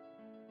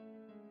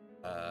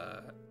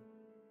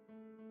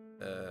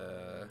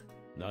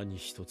何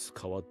一つ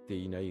変わって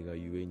いないが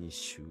ゆえに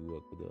醜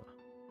悪だ。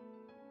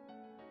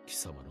貴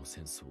様の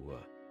戦争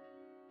は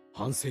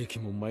半世紀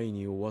も前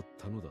に終わっ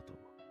たのだと。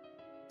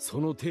そ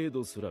の程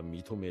度すら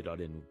認めら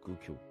れぬ愚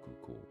挙愚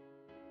行。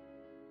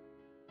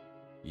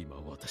今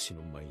私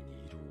の前にい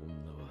る女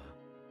は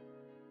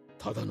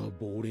ただの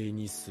亡霊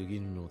に過ぎ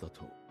んのだ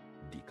と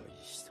理解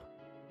した。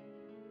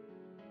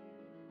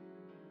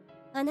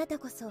あなた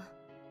こそ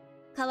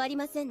変わり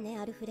ませんね、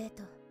アルフレー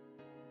ド。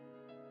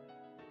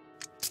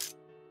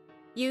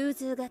融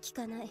通が利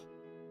かない。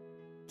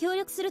協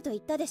力すると言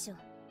ったでしょう。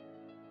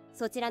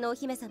そちらのお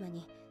姫様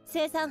に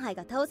生産杯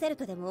が倒せる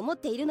とでも思っ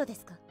ているので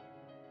すか？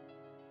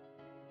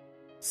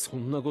そ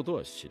んなこと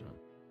は知らん。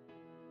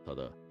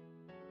ただ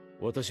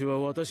私は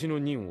私の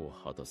任を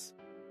果たす。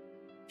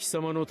貴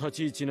様の立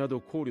ち位置な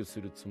ど考慮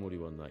するつもり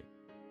はない。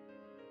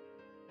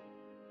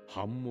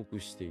反目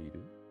してい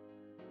る？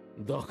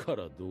だか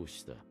らどう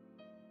した？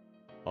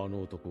あ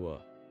の男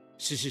は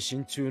獅子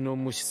心中の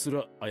虫す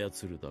ら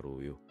操るだろ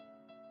うよ。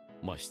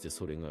まして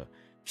それが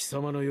貴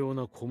様のよう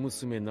な小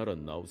娘なら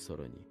なおさ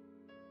らに。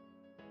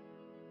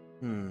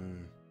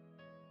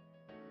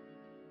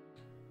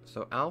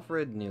So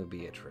Alfred knew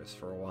Beatrice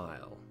for a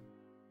while.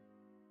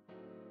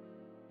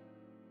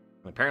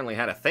 Apparently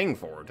had a thing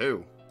for her,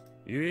 too.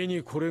 故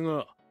にこれ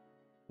が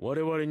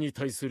我々に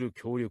対する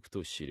協力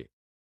と知れ。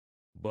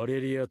バレ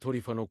リア・ト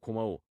リファの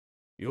駒を、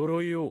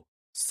鎧を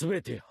す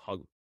べて剥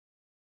ぐ。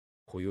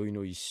今宵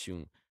の一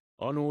瞬、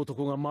あの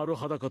男が丸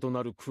裸と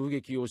なる空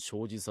撃を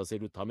生じさせ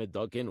るため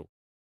だけの。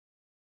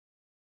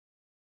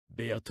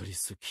ベアトリ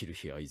ス・キル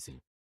ヒ・アイゼ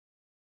ン。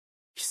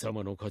貴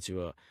様の価値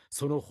は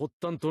その発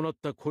端となっ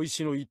た小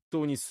石の一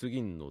頭に過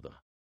ぎんの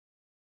だ。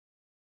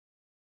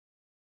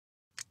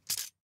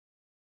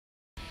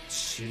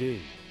知れ。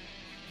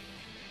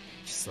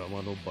貴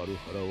様のバル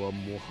ハラは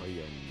もは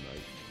やな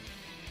い。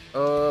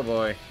Oh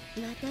boy.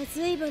 また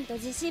随分と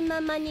自信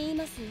満々に言い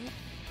ますね。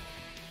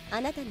あ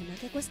なたに負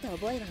け越した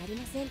覚えはあり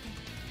ませんけ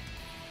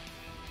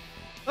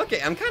ど。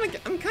Okay, I'm kind of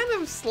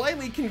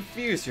slightly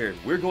confused here.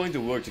 We're going to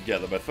work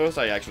together, but first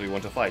I actually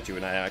want to fight you,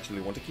 and I actually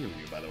want to kill you,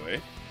 by the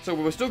way. So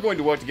we're still going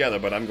to work together,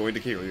 but I'm going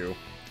to kill you.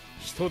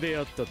 人で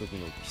あった時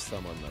の貴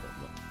様なら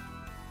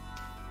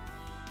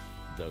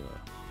な。だが、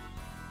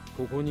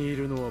ここにい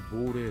るのは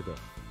亡霊だ。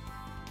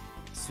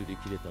擦り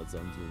切れた残像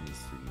に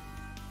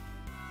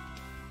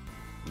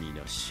過ぎ。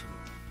皆死ぬ。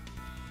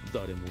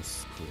誰も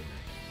救えない。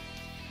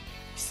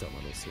貴様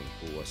の先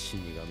方は死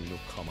神の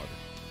鎌だ。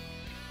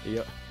い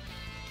や、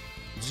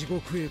地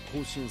獄へ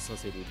行進さ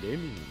せるレ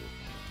ミンの。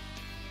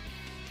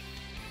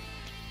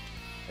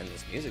And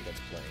this music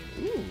that's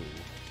playing. Ooh.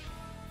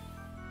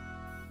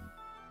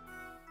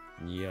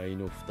 似合い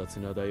の二つ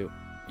名だよ、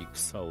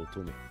戦乙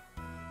女。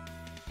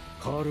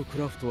カール・ク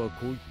ラフトはこ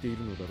う言ってい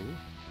るのだろう。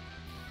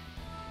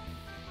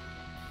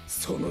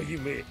その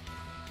夢、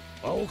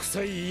青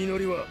臭い祈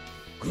りは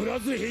グラ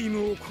ズヘイ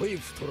ムを声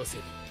太らせ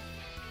る。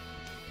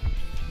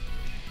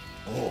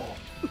お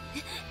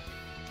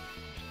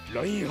う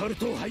ラインハル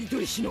ト・ハイド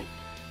リヒの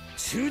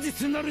忠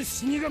実なる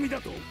死神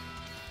だと。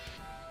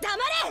黙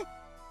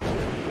れ！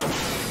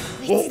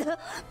一度言ってみ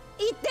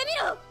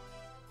ろ！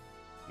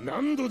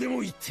何度で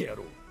も言ってや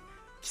ろう。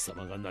貴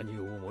様が何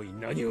を思い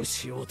何を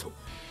しようと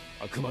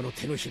悪魔の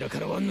手のひらか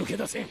らは抜け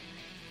出せん。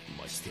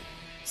まして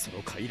そ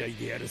の傀儡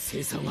である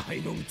生産杯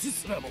のうち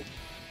すらも。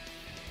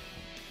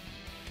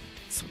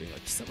それが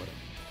貴様ら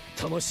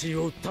魂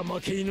を売った負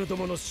け犬ど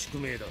もの宿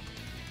命だ。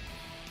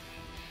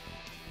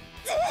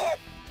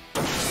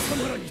貴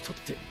様らにとっ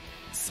て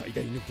最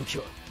大の武器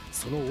は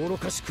その愚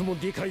かしくも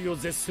理解を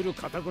絶する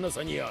堅くな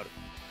さにある。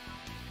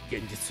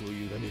現実を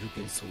歪める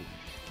幻想、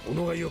己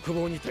が欲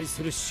望に対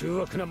する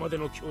醜悪なまで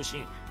の狂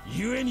信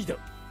ゆえにだ。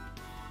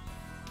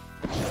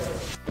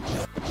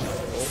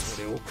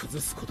それを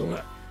崩すこと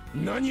が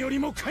何より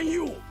も肝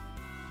要。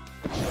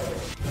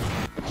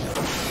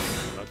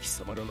貴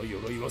様らの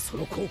鎧はそ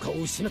の効果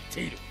を失っ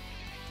ている。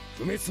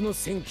不滅の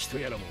戦機と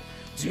やらも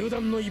銃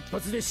弾の一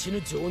発で死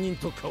ぬ常人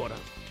と変わらん。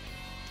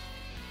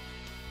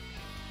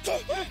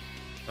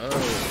あら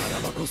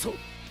ばこそ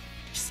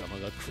貴様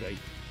が食らい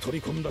取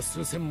り込んだ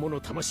数千も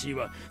の魂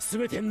は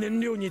全て燃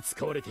料に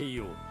使われてい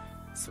よう。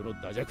その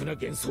惰弱な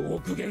幻想を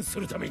具現す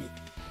るために。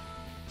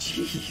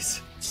父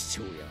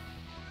親、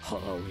母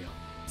親、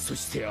そ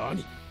して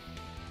兄、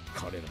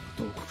彼らの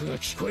慟哭が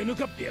聞こえぬ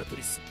か、ベアト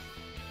リス。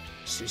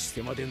死し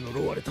てまで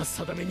呪われた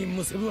定めに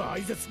むせぶ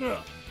哀絶が。なん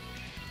と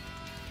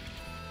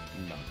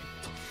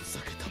ふざ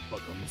けたバ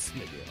カ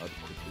娘である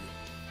ことよ。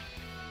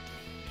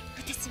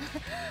私は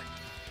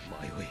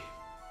迷え、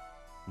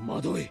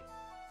惑え、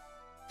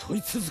問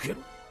い続けろ。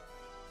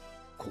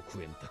黒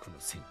煙卓の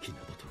戦機な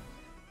どと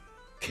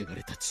汚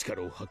れた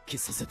力を発揮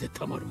させて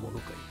たまるもの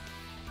かい。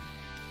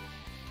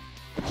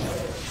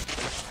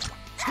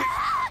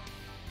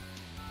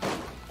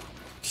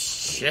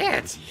い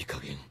い加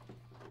減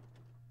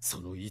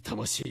その痛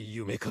ましい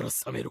夢から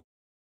覚めろ。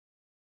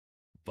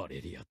バレ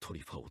リア・ト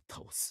リファを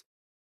倒す。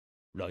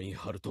ライン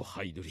ハルト・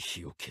ハイドリ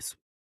ヒを消す。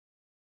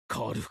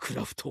カール・ク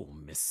ラフトを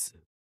滅す。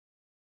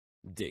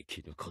で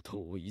きぬこ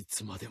とをい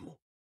つまでも。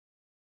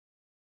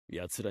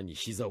奴らに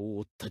膝を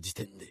折った時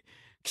点で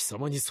貴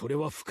様にそれ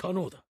は不可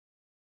能だ。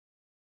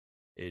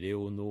エレ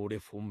オノーレ・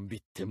フォン・ビ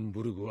ッテン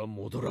ブルグは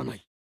戻らな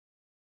い。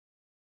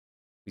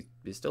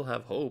We still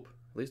have hope,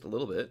 at least a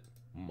little bit.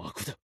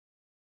 幕だ。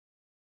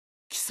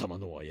貴様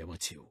の過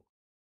ちを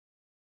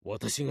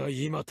私が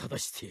今正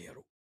してや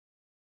ろう。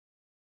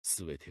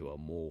すべては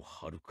もう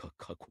遥か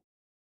過去。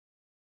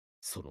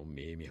その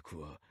命脈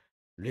は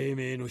黎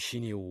明の日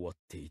に終わっ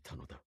ていた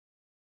のだ。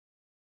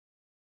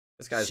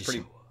This guy's 死者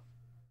pretty は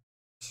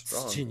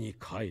strong. 土に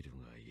帰る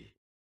がいい。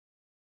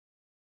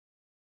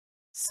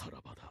さ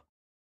らばだ。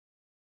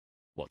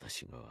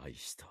私が愛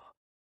した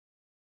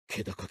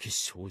気高き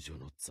少女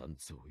の残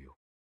像よ。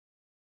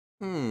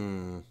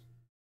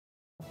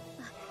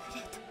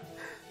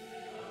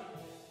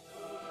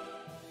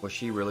Was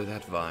she really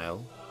that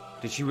vile?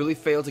 Did she really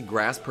fail to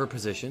grasp her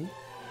position?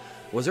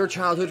 Was her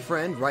childhood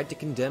friend right to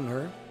condemn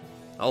her?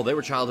 Oh, they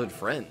were childhood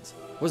friends.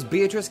 Was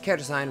Beatrice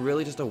Ketterstein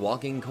really just a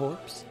walking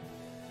corpse?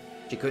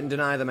 She couldn't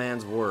deny the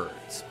man's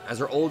words. As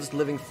her oldest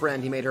living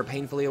friend, he made her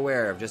painfully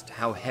aware of just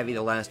how heavy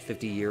the last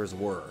 50 years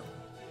were.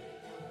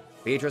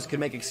 Beatrice could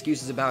make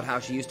excuses about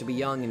how she used to be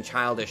young and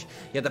childish,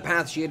 yet the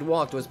path she had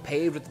walked was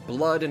paved with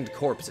blood and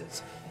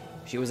corpses.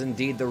 She was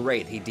indeed the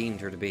wraith he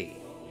deemed her to be.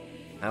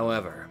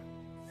 However...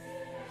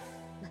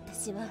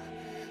 私は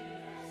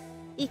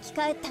生き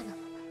返ったの。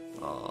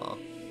 Aww.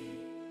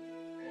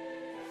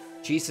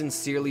 She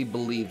sincerely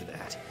believed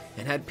that,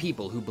 and had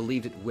people who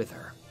believed it with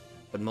her.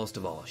 But most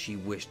of all, she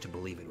wished to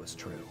believe it was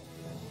true.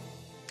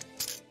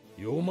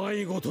 よま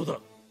いごとだ。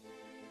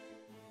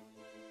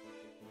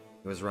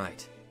 He was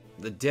right.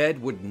 The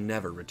dead would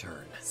never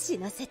return. 死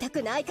なせた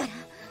くないから。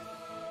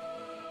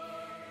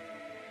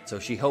 So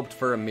she hoped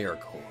for a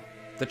miracle.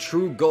 The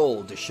true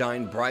gold to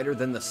shine brighter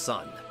than the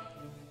sun.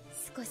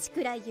 少し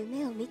くらい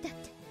夢を見たっ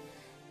て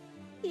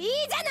いいじ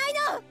ゃない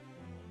の。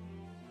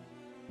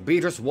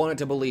 Beatrice wanted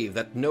to believe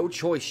that no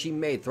choice she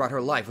made throughout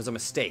her life was a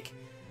mistake.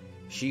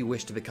 She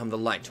wished to become the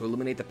light to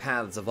illuminate the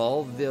paths of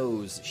all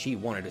those she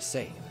wanted to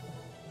save.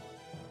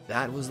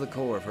 That was the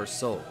core of her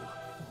soul,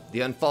 the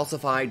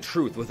unfalsified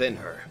truth within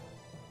her.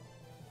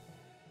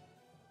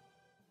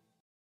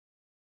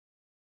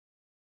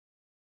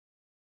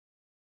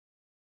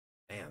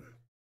 Damn.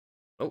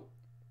 Oh.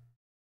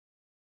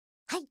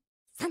 はい、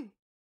3、2、1、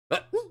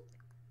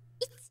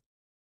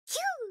ヒ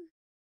ュ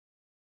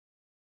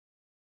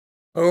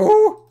ー。 Oh?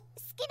 好き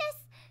です。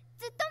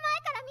ずっと前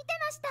から見て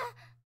ました。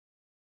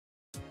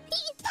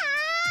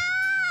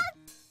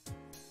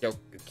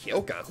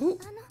Kyoka? Who?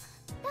 だ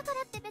か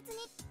らって別に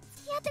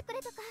付き合ってくれ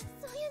とか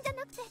そういうんじゃ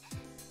なくて、い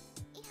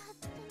や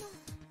でも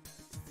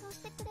そうし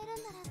てくれる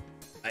んなら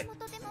とても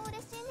とても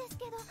嬉しいんです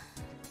けど、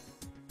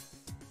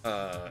私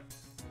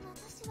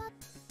は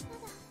ま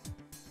だ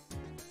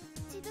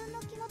自分の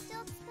気持ち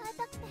を伝え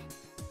たくて、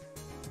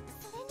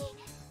それに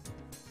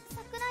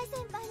桜井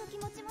先輩の気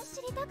持ちも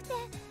知りたくて、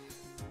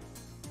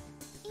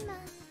今好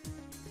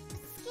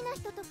きな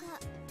人とか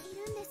い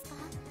るんですか？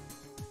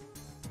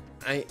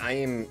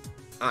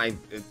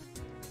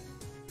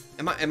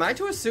 Am I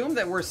to assume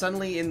that we're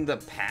suddenly in the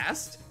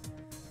past?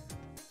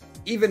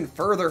 Even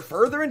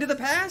further into the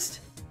past?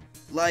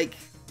 Like,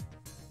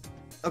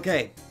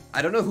 okay,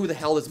 I don't know who the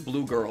hell this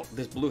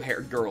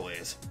blue-haired girl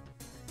is.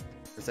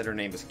 I said her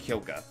name is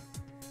Kyoka.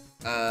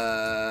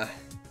 Am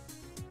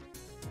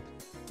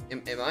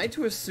I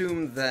to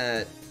assume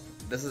that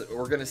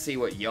we're gonna see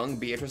what young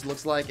Beatrice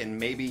looks like and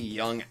maybe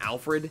young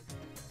Alfred?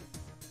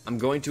 I'm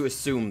going to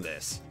assume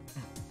this.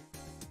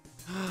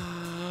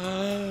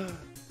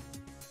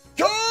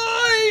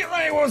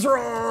 I was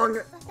wrong!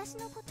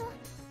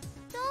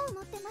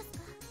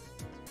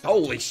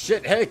 Holy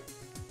shit, hey!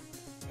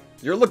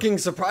 You're looking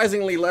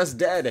surprisingly less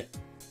dead.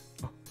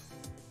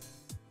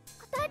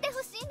 答えて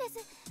ほしいんです。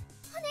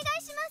お願い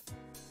しま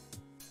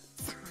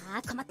す。さ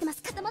あ、困ってま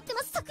す。固まって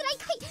ます。桜井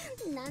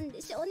会。なん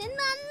でしょうね。なん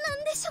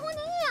でしょうね。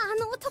あ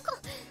の男。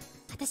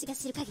私が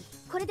知る限り、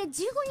これで15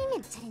人目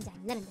のチャレンジャー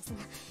になるんですが、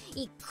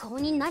一向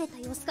に慣れた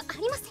様子があ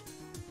りません。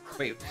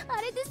Wait. あ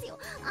れですよ。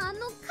あの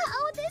顔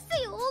で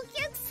すよ、お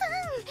客さん。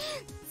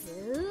ズ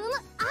ーム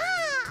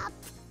アッ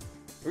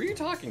プ。Were you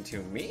talking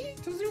to me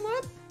to zoom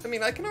up? I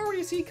mean, I can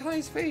already see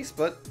Kai's face,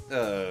 but,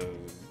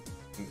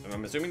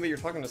 I'm assuming that you're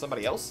talking to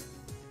somebody else?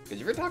 Because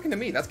if you're talking to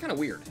me, that's kind of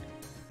weird.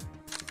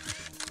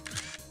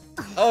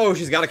 Oh,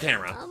 she's got a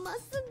camera. 甘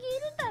すぎ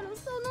るだろ、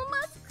その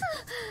マス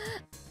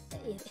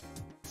ク。いや、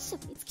しょ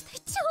びつきたい、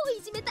超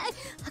いじめたい。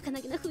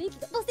儚げな雰囲気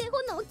が母性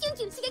本能をキュン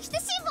キュン刺激して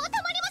心臓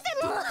たまりま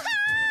せん。もうはー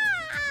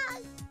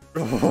What? ご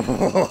めん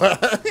なさ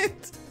い。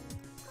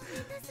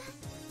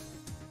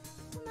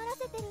困ら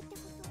せてるって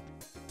こ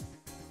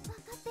と分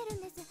かってる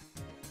んです。だ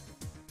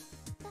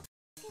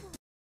けど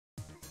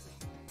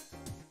私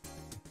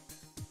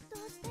ど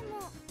うして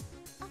も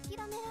諦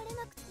められ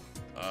なくて。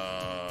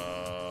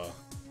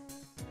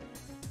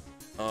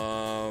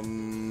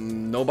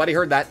Nobody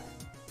heard that.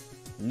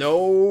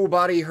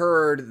 Nobody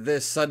heard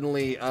this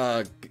suddenly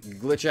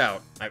glitch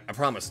out. I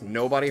promise.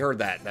 Nobody heard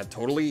that. That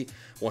totally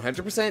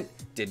 100%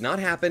 did not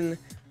happen.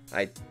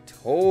 I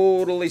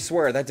totally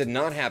swear that did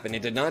not happen.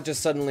 It did not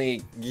just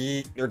suddenly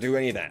or do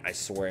any of that. I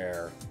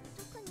swear.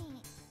 特に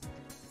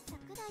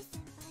桜井先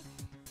輩、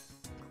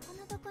ここ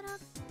のところ元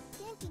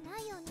気な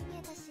いように見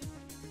えたし、私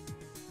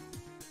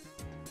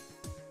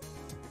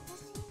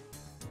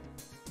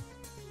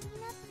気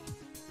になって。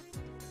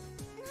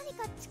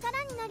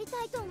力になり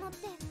たいと思っ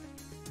て。余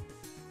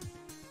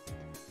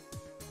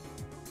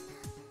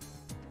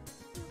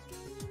計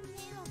に迷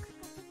惑か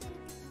けてる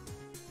けど、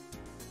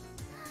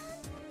何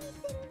言っ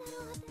てるんだ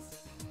ろう私。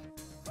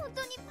本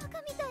当にバ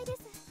カみたいで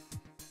す。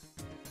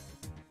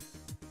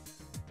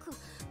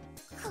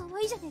か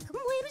わいいじゃねえか、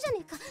燃えるじゃね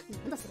えか。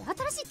なんだそれ、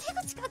新しい手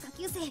口か下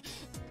級生。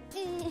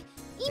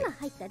今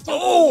入った情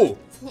報で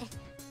すね。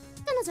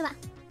彼女は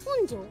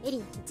本庄エリ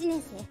ナ1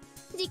年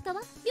生、実家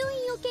は病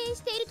院を経営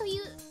しているとい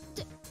う。っ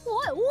て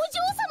おい、お嬢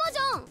様じ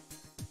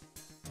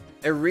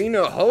ゃん。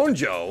Irina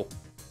Honjo?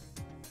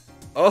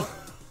 Oh.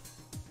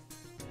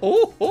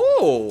 Oh,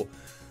 oh. す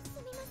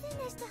みません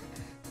でした。忘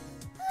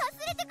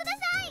れてくださ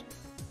い。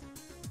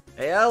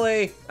 Hey,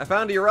 Ellie, I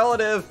found your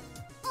relative.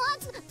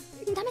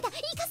 ダメだ、イ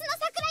カスの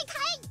桜井か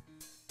い。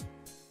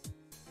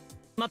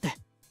待って。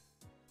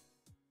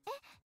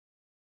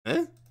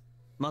え？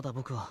まだ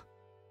僕は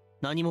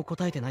何も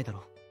答えてないだろ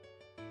う。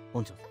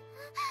本庄。先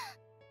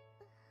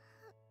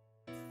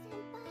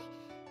輩、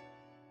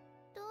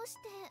どうして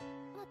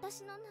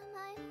私の名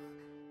前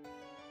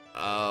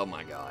を。 Oh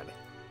my god.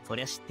 そ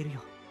りゃ知ってる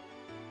よ。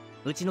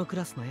うちのク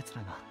ラスの奴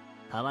らが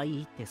可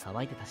愛いって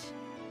騒いでたし。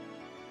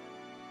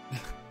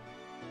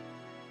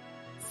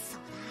そ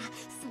うだ、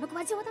その子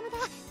は上玉だ。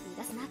逃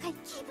がすな、赤い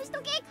キープしと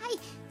け、かい。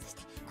そし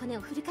てコネ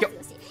をフル活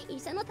用し、医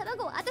者の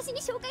卵を私に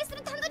紹介す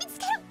る段取りつ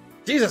ける。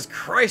 Jesus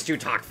Christ, you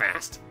talk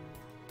fast.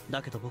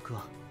 だけど僕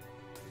は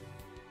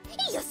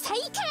よっしゃ、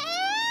いけー。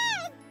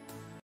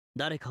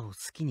誰かを好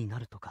きにな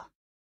るとか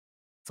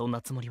そん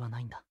なつもりはな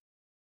いんだ。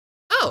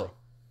 Oh.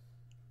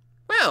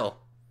 Well,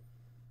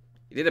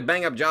 you did a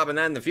bang up job in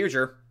that in the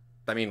future.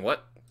 I mean,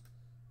 what?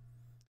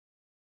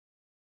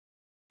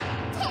 な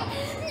ん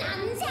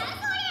じゃ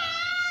そり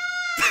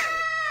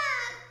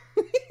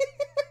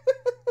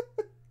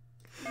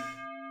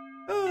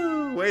ゃ。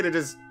 Oh, way to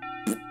just...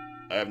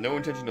 I have no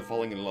intention of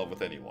falling in love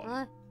with anyone.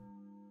 おい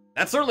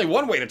That's certainly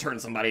one way to turn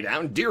somebody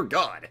down, dear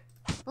God.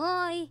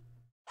 おい、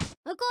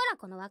こら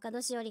この若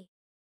年寄り。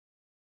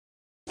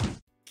今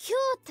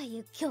日とい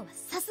う今日は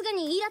さすが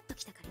にイラッと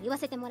きたから言わ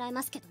せてもらい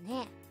ますけど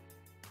ね。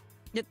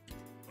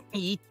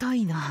痛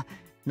いな。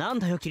なん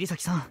だよ桐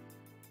崎さん。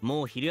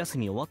もう昼休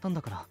み終わったん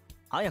だから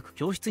早く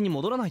教室に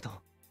戻らないと。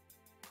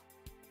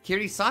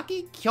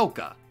 Kirisaki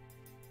Kyoka.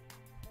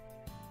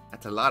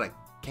 That's a lot of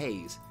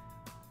K's.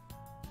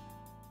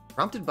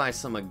 Prompted by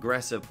some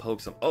aggressive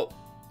pokes of... Oh,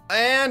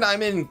 and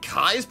I'm in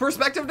Kai's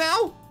perspective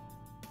now?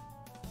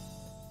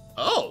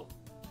 Oh.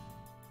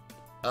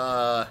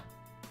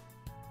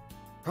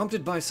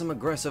 Prompted by some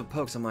aggressive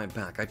pokes on my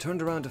back, I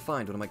turned around to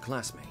find one of my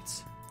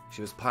classmates.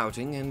 She was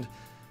pouting and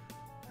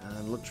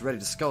looked ready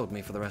to scold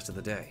me for the rest of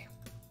the day.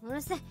 う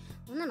るせえ、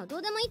こんなのど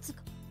うでもいいっつう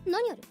か。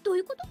何あれ、どうい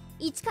うこと？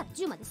 1 から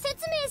10まで説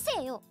明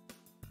せえよ。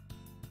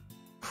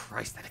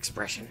 Christ, that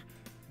expression.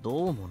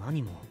 どうも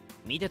何も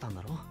見てたん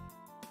だろ。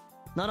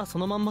ならそ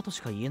のまんまと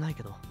しか言えない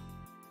けど。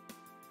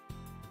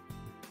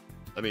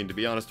 I mean, to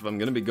be honest, if I'm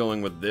gonna be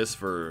going with this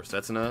for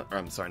Setsuna, or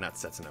I'm sorry, not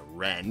Setsuna,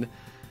 Ren.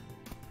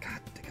 God,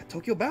 I got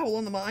Tokyo Bowel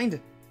on the mind.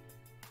 If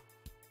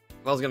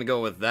I was gonna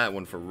go with that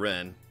one for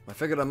Ren. I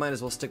figured I might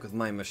as well stick with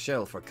my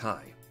Michelle for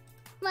Kai.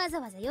 わざ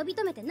わざ呼び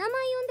止めて名前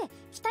呼んで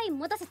期待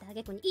持たせてあ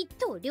げくに一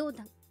刀両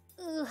断。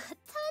タッチ悪いね。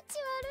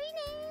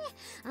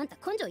あんた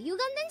根性歪ん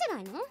でんじゃ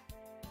ないの？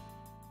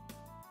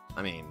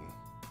 I mean,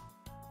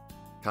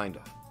 kinda.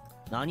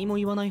 何も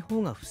言わない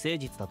方が不誠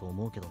実だと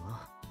思うけど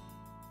な。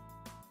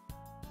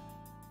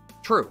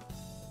 True.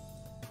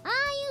 ああ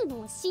いうの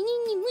を死人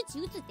に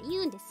鞭打つって言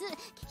うんです。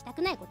聞きた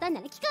くないことあん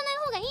なら聞かない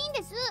方がいいん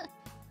です。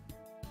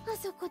あ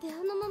そこであ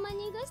のまま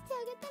逃がして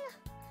あげたら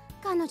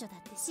彼女だっ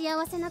て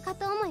幸せな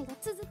片思いが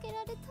続け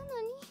られた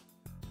のに。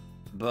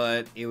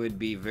 But it would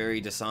be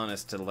very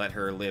dishonest to let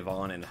her live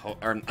on and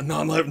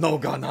No,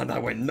 God, not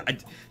that way.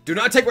 Do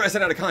not take what I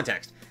said out of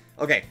context.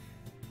 Okay,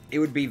 it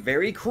would be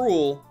very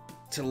cruel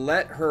to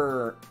let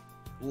her,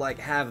 like,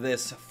 have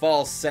this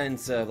false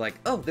sense of, like,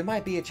 oh, there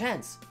might be a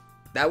chance.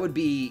 That would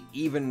be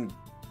even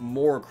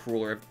more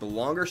crueler if the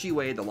longer she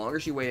waited,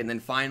 and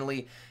then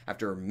finally,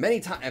 after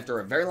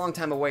a very long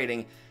time of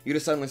waiting, you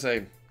just suddenly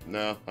say,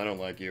 No, I don't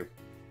like you.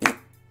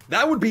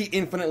 that would be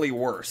infinitely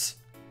worse.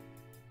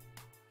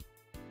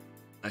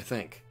 I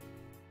think.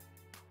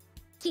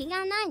 気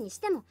がないにし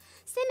ても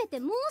せめて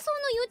妄想の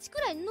余地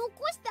くらい残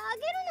してあ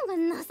げ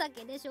るのが情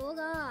けでしょう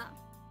が。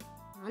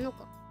あの子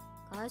か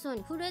わいそう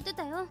に震えて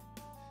たよ。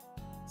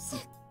せっ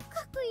か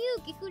く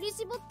勇気振り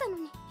絞ったの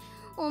に、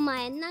お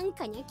前なん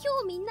かには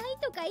興味ない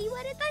とか言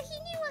われた日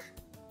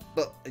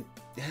には。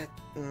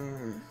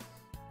 But,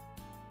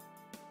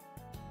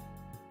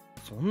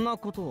 そんな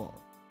ことは。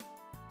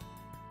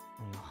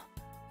いや、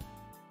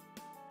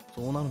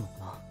そうなるのか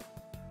な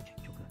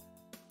結局。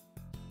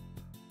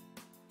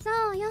そ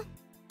うよ。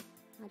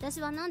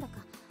私はなんだか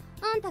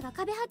あんたが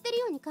壁張ってる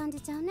ように感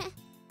じちゃうね。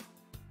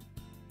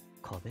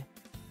壁？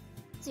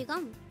違うの、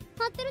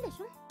張ってるでし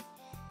ょ。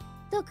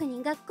特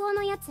に学校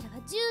のやつらは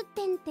重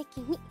点的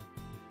に。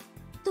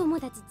友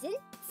達全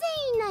然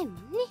いないもん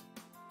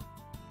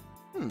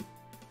ね。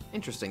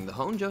Interesting. The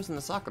Honjos and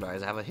the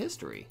Sakurais have a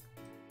history.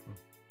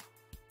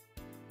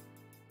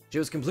 She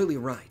was completely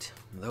right.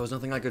 There was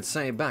nothing I could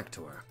say back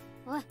to her.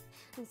 おい、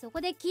そこ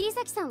で桐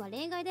崎さんは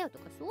例外だよと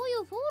かそうい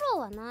うフォロー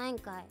はないん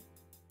かい。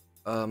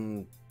あ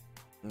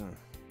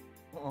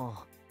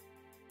あ、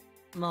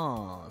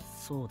まあ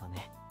そうだ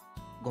ね。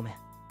ごめん。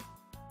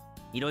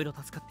いろいろ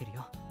助かってる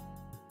よ。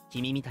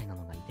君みたいな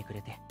のがいてく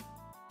れて。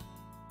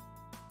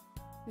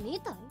み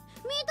たい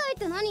っ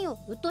て何よ。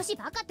鬱陶しい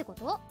バカってこ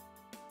と？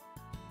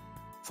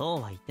そ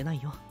うは言ってな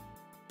いよ。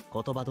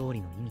言葉通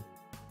りの意味。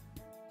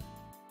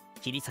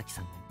桐崎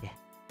さんがいて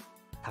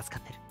助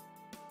かってる。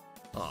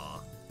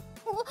Aw.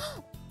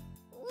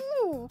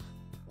 おお、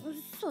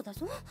そうだ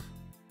ぞ。わ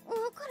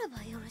かれ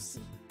ばよろし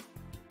い。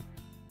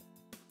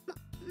ま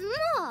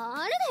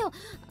ああれだよ。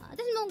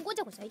私もご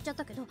ちゃごちゃ言っちゃっ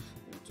たけど、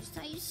実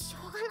際しょ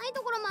うがない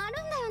ところもあるん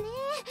だよね。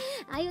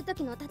ああいう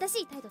時の正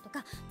しい態度と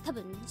か、多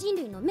分人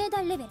類の命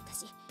題レベルだ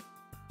し。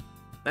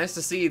Nice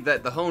to see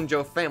that the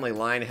Honjo family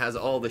line has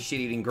all the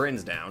shit-eating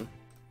grins down.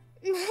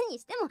 何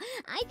しても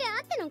相手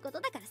あってのこと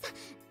だからさ。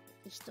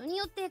人に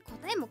よって答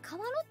えも変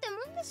わろうって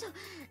もんでしょ。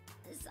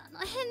その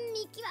辺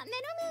見極める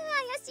目が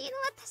怪しいの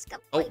は確か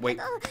っぽい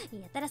けど、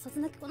やたらそつ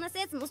なくこなす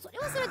やつもそれ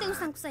はそれでう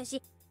さんくさい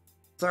し。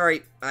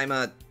Sorry, I'm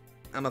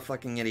a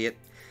fucking idiot.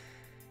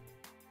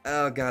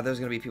 Oh god, there's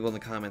gonna be people in the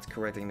comments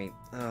correcting me.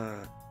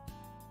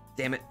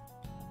 Damn it.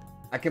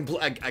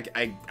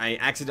 I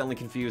accidentally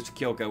confused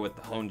Kyoko with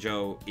the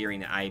Honjo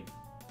Irae.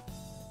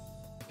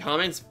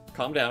 Comments,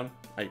 calm down.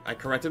 I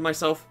corrected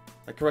myself.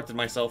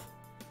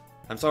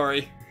 I'm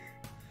sorry.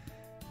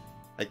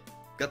 I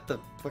got the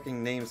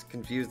fucking names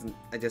confused and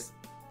I just...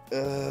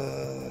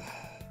 Oh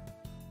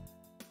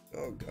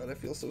god, I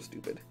feel so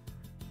stupid.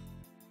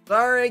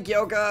 Sorry,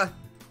 Kyoka!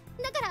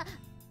 だから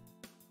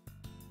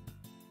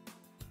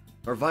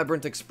Her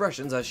vibrant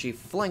expressions as she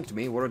flanked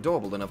me were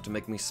adorable enough to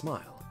make me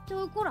smile. ち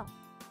ょいこら、あん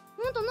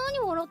た何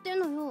笑ってん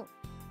のよ。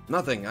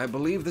 Nothing. I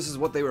believe this is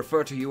what they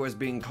refer to you as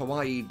being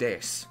kawaii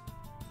desu.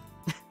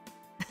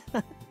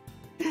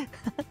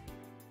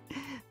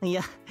 い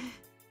や、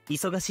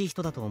忙しい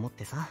人だと思っ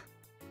てさ。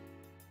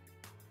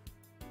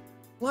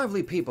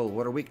Lively people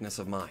were a weakness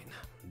of mine.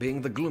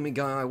 Being the gloomy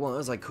guy I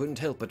was, I couldn't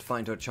help but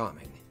find her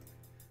charming.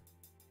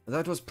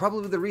 That was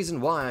probably the reason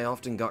why I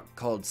often got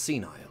called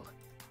senile.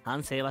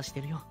 反省はし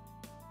てるよ。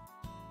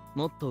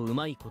もっとう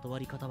まい断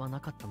り方はな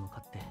かったの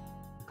かって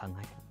考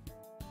えてる。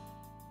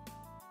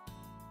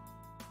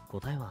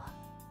答えは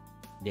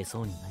出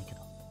そうにないけ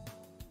ど。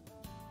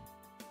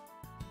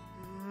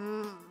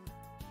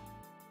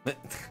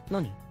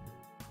何？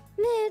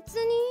別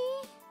に。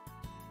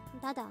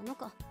ただあの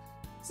子、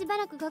しば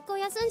らく学校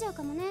休んじゃう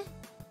かもね。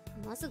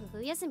もうすぐ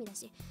冬休みだ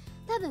し、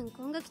多分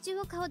今学中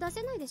は顔出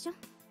せないでしょ。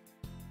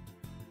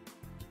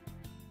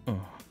う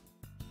ん。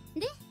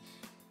で、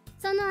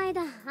その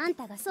間あん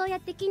たがそうや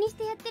って気にし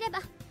てやってれば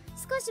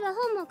少しは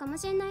本望かも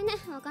しれないね。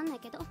わかんない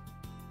けど。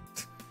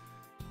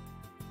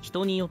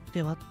人によっ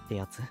てはって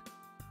やつ？そ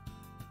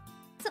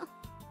う。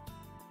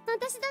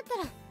私だった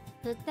ら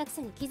ふったく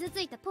せに傷つ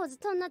いたポーズ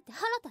とんなって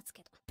腹立つ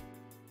けど。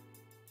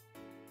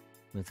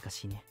難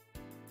しいね。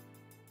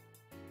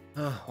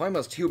Why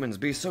must humans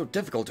be so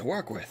difficult to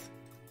work with?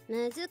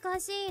 難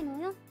しいの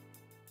よ。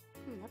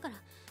だから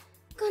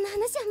この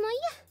話はもういい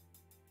や。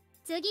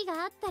次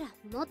があったら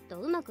もっと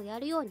うまくや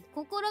るように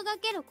心が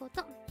けるこ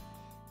と。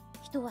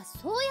人は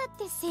そうやっ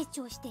て成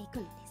長していく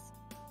ので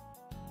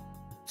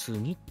す。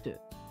次って？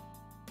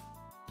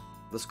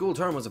 The school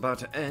term was about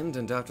to end,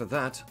 and after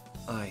that,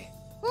 ある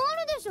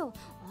でしょ。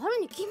あ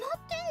るに決まっ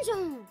てんじゃ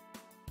ん。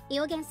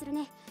予言する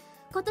ね。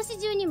今年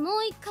中にも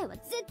う一回は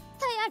絶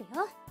対ある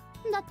よ。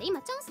だって今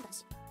チャンスだ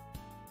し。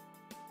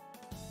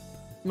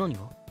何が？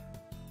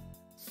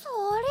そり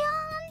ゃ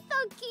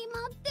あんた決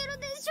まってる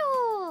でし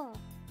ょ。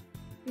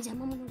邪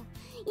魔者が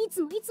い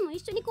つも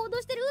一緒に行動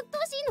してる鬱陶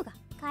しいのが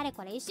かれ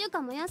これ1週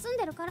間も休ん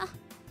でるから。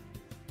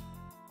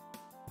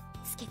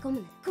つけ込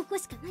むならここ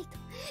しかないと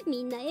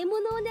みんな獲物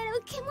を狙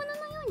う獣のよ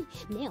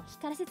うに目を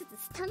光らせつつ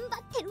スタンバ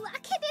ってるわけ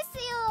です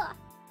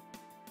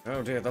よ。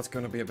 Oh dear, that's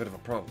gonna be a bit of a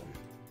problem.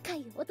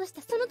 貝を落とし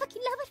たその時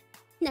ラ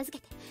ブル名付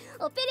けて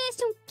オペレー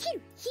ションキ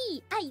ル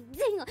ヒーアイ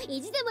ゼンを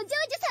意地でも成就さ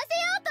せ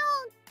よう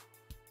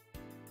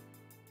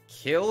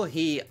と。 Kill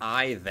he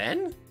I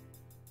then?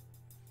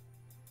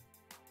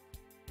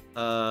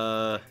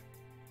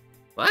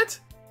 What?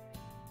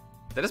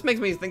 That just makes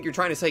me think you're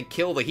trying to say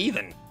kill the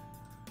heathen.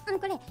 こ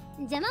れ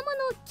邪魔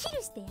者をキ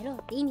ルしてやろう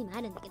って意味も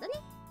あるんだけどね。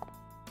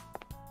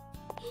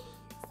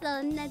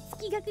そんな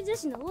月学女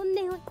子の怨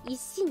念を一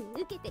心に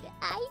受けてる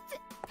あいつ、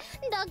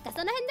どっか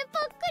その辺でぽ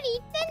っくり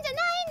言ってんじゃな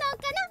いの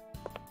かな。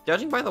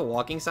 Judging by the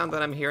walking sound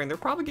that I'm hearing, they're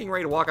probably getting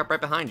ready to walk up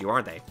right behind you,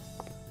 aren't they?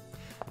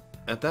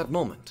 At that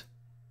moment.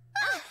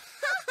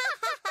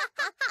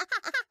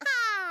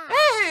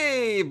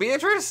 Hey,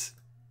 Beatrice!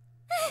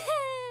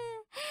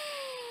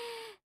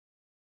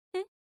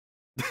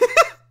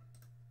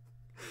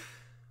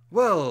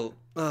 Well,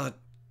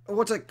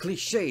 what a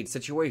cliched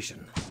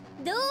situation.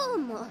 どう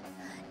も、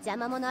邪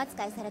魔者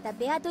扱いされた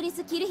ベアトリ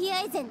ス・キルヒ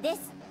アイゼンで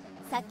す。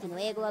さっきの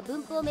英語は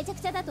文法めちゃ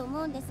くちゃだと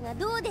思うんですが、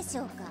どうでし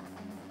ょうか。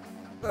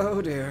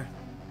Oh dear.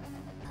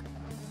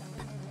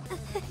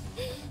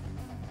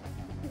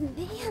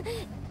 ベイヤ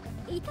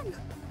ンいたの？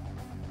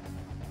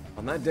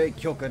 On that day,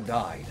 Kyoka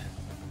died.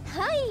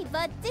 はい、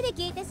バッチリ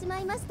聞いてしま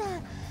いました。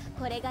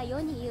これが世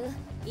に言う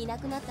いな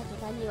くなった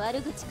途端に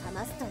悪口か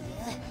ますという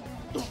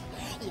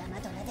大和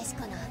なでし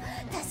この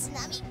たし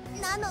なみ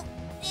なの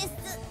です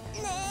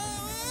ね。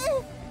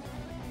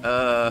痛い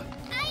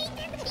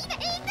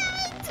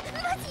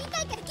マジ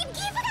痛いからギ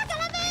ブだか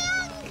らベイヤ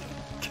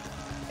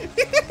ン。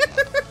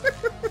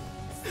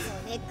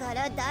それか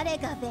ら誰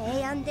がベ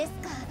イヤンです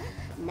か？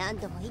何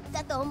度も言っ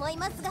たと思い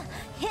ますが、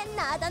変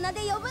なあだ名で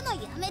呼ぶのや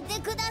めて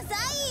くださ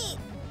い。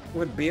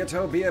 Would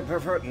Beato be a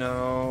pervert? No,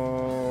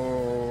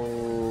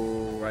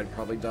 I'd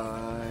probably die.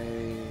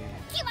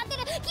 決まって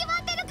るか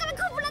ら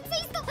コブラツイ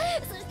スト。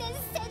そして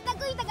洗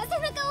濯板が背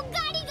中をガ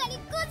リガリ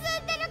くす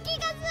ってる気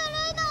がす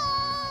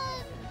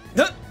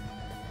るの。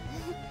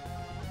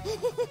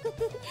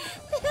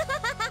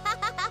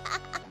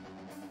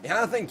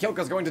Yeah, I think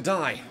Kyoka's going to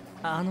die.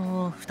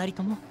 二人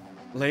とも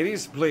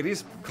Ladies,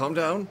 calm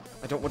down.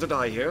 I don't want to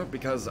die here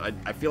because I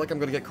feel like I'm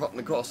going to get caught in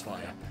the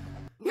crossfire.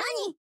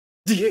 何？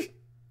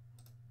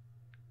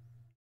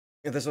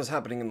 This was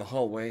happening in the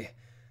hallway.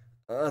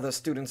 Other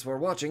students were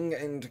watching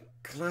and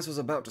class was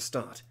about to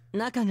start.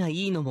 仲が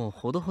いいのも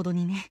ほどほど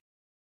にね。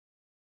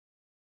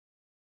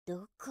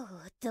どこを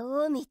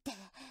どう見て？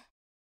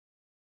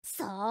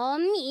そう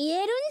見え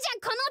るんじゃ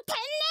この天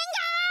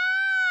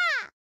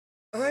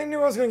然が。 I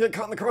knew I was going to get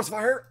caught in the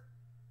crossfire.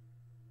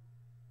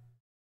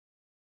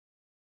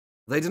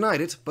 They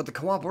denied it, but the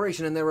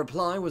cooperation in their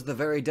reply was the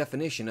very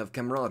definition of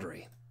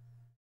camaraderie.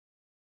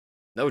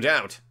 No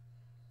doubt.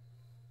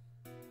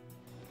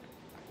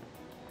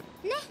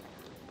 ね、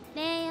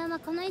レイヤーは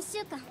この1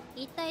週間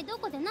一体ど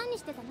こで何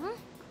してたの？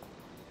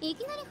い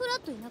きなりフラ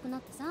ッといなくな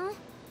ってさ、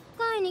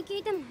カイに聞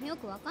いてもよ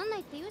くわかんな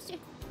いって言うしね。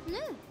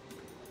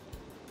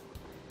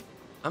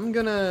 I'm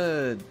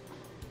gonna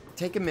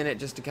take a minute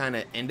just to kind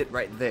of end it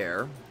right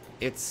there.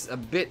 It's a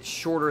bit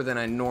shorter than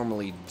I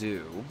normally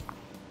do,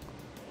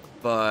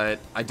 but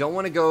I don't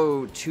want to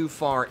go too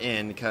far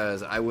in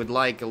because I would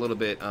like a little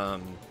bit,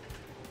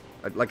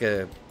 I'd like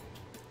a,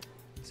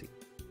 let's see,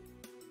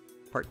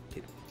 part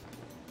 2.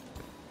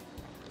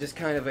 Just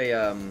kind of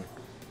a,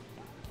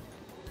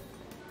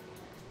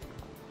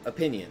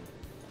 opinion,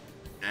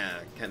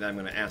 kind of I'm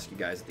going to ask you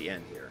guys at the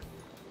end here.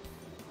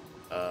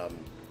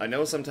 I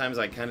know sometimes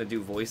I kind of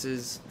do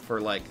voices for,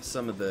 like,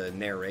 some of the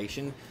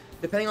narration,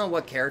 depending on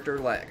what character,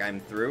 like, I'm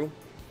through.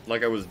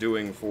 Like I was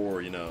doing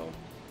for, you know,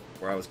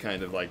 where I was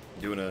kind of, like,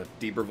 doing a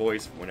deeper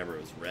voice whenever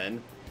it was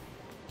Ren.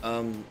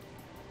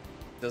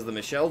 Does the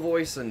Michelle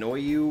voice annoy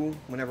you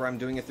whenever I'm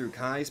doing it through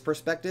Kai's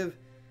perspective?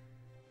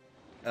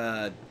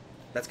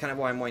 That's kind of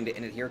why I'm wanting to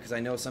end it here, because I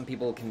know some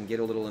people can get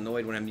a little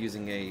annoyed when I'm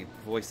using a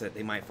voice that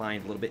they might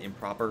find a little bit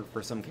improper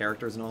for some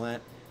characters and all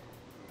that.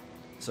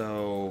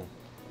 So...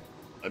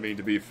 I mean,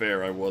 to be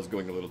fair, I was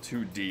going a little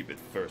too deep at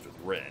first with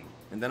Ren,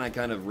 and then I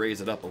kind of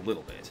raised it up a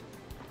little bit.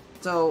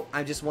 So,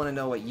 I just want to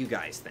know what you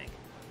guys think.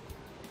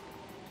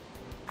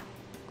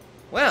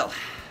 Well,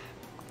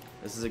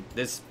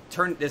 this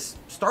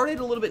started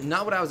a little bit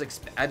not what I was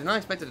I did not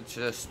expect it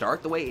to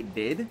start the way it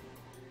did,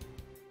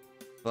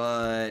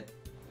 but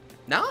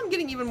now I'm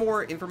getting even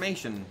more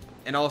information,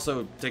 and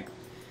also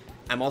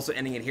I'm also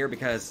ending it here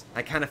because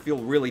I kind of feel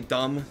really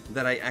dumb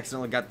that I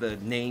accidentally got the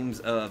names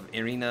of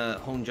Irina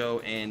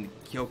Honjo and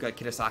Kyoka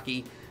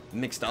Kirasaki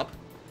mixed up.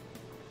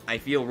 I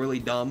feel really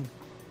dumb,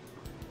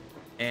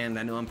 and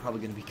I know I'm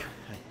probably going to be...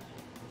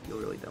 I feel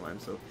really dumb,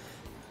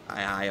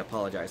 I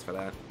apologize for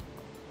that.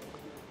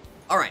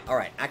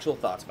 Alright, actual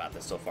thoughts about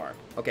this so far.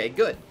 Okay,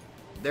 good.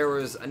 There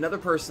was another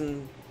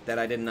person that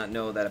I did not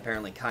know that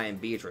apparently Kai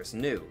and Beatrice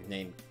knew,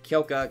 named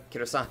Kyoka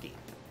Kirasaki.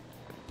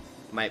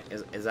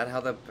 Is that how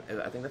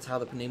I think that's how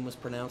the name was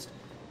pronounced?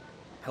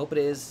 I hope it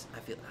is. I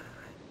feel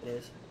it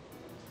is.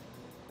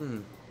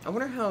 I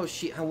wonder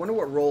I wonder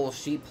what role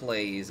she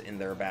plays in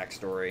their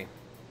backstory.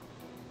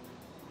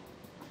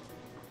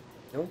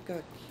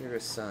 Kyoka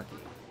Kirasaki.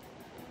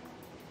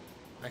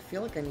 I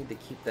feel like I need to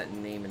keep that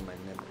name in my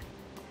memory.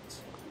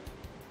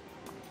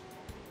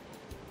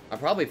 I'll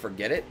probably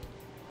forget it,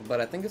 but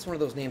I think it's one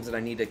of those names that I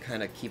need to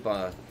kind of keep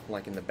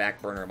like in the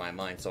back burner of my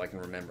mind so I can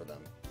remember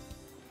them.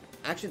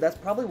 Actually, that's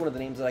probably one of the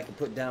names that I could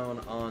put down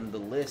on the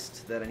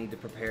list that I need to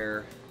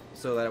prepare,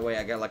 so that way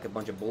I got like a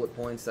bunch of bullet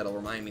points that'll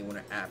remind me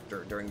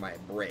during my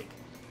break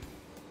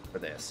for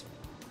this.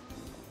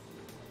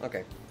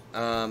 Okay.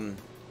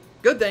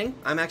 Good thing.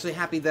 I'm actually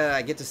happy that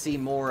I get to see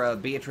more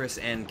Beatrice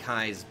and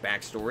Kai's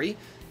backstory.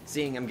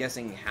 Seeing, I'm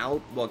guessing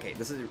how. Well, okay,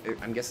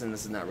 I'm guessing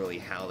this is not really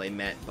how they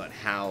met, but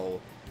how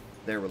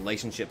their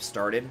relationship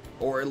started,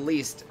 or at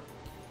least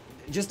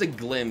just a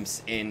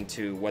glimpse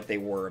into what they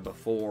were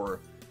before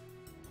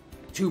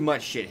too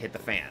much shit hit the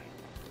fan.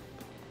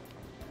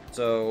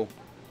 So,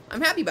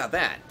 I'm happy about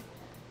that.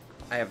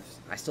 I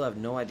still have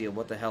no idea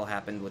what the hell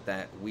happened with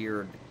that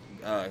weird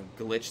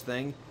glitch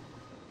thing.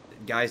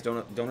 Guys,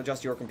 don't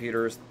adjust your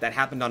computers. That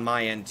happened on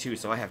my end too,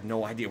 so I have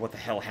no idea what the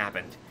hell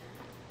happened.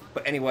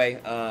 But anyway,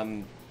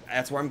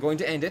 that's where I'm going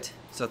to end it.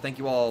 So thank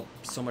you all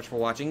so much for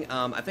watching.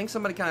 I think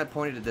somebody kind of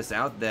pointed this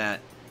out, that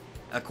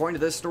according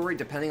to this story,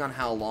 depending on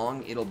how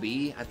long it'll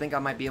be, I think I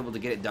might be able to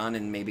get it done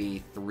in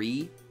maybe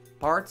 3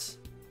 parts.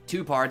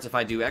 2 parts if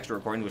I do extra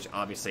recordings, which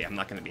obviously I'm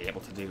not going to be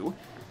able to do.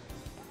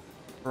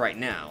 Right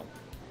now,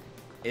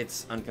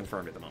 it's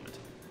unconfirmed at the moment.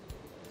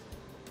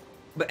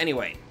 But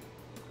anyway,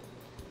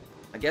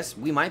 I guess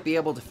we might be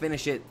able to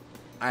finish it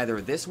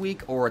either this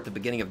week or at the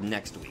beginning of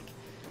next week.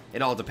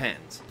 It all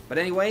depends. But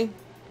anyway,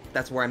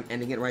 that's where I'm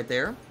ending it right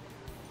there.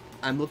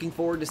 I'm looking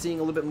forward to seeing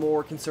a little bit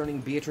more concerning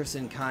Beatrice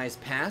and Kai's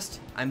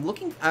past. I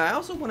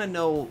also want to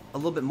know a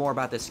little bit more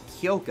about this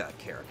Kyoka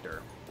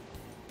character.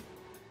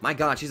 My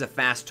god, she's a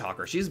fast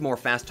talker. She's more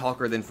fast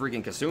talker than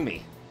freaking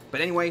Kasumi. But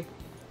anyway,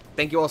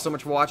 thank you all so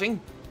much for watching,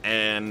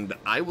 and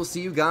I will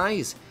see you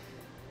guys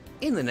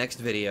in the next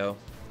video.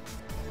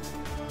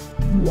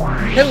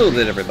 Hello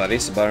there everybody,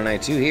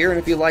 Sabato92 here, and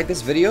if you like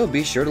this video,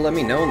 be sure to let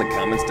me know in the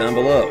comments down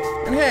below.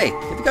 And hey,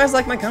 if you guys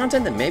like my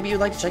content, then maybe you'd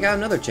like to check out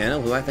another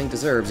channel who I think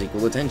deserves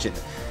equal attention.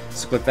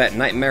 So click that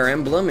nightmare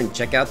emblem and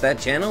check out that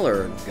channel,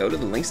 or go to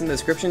the links in the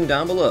description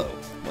down below.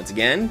 Once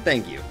again,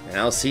 thank you, and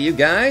I'll see you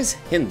guys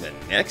in the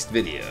next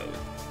video.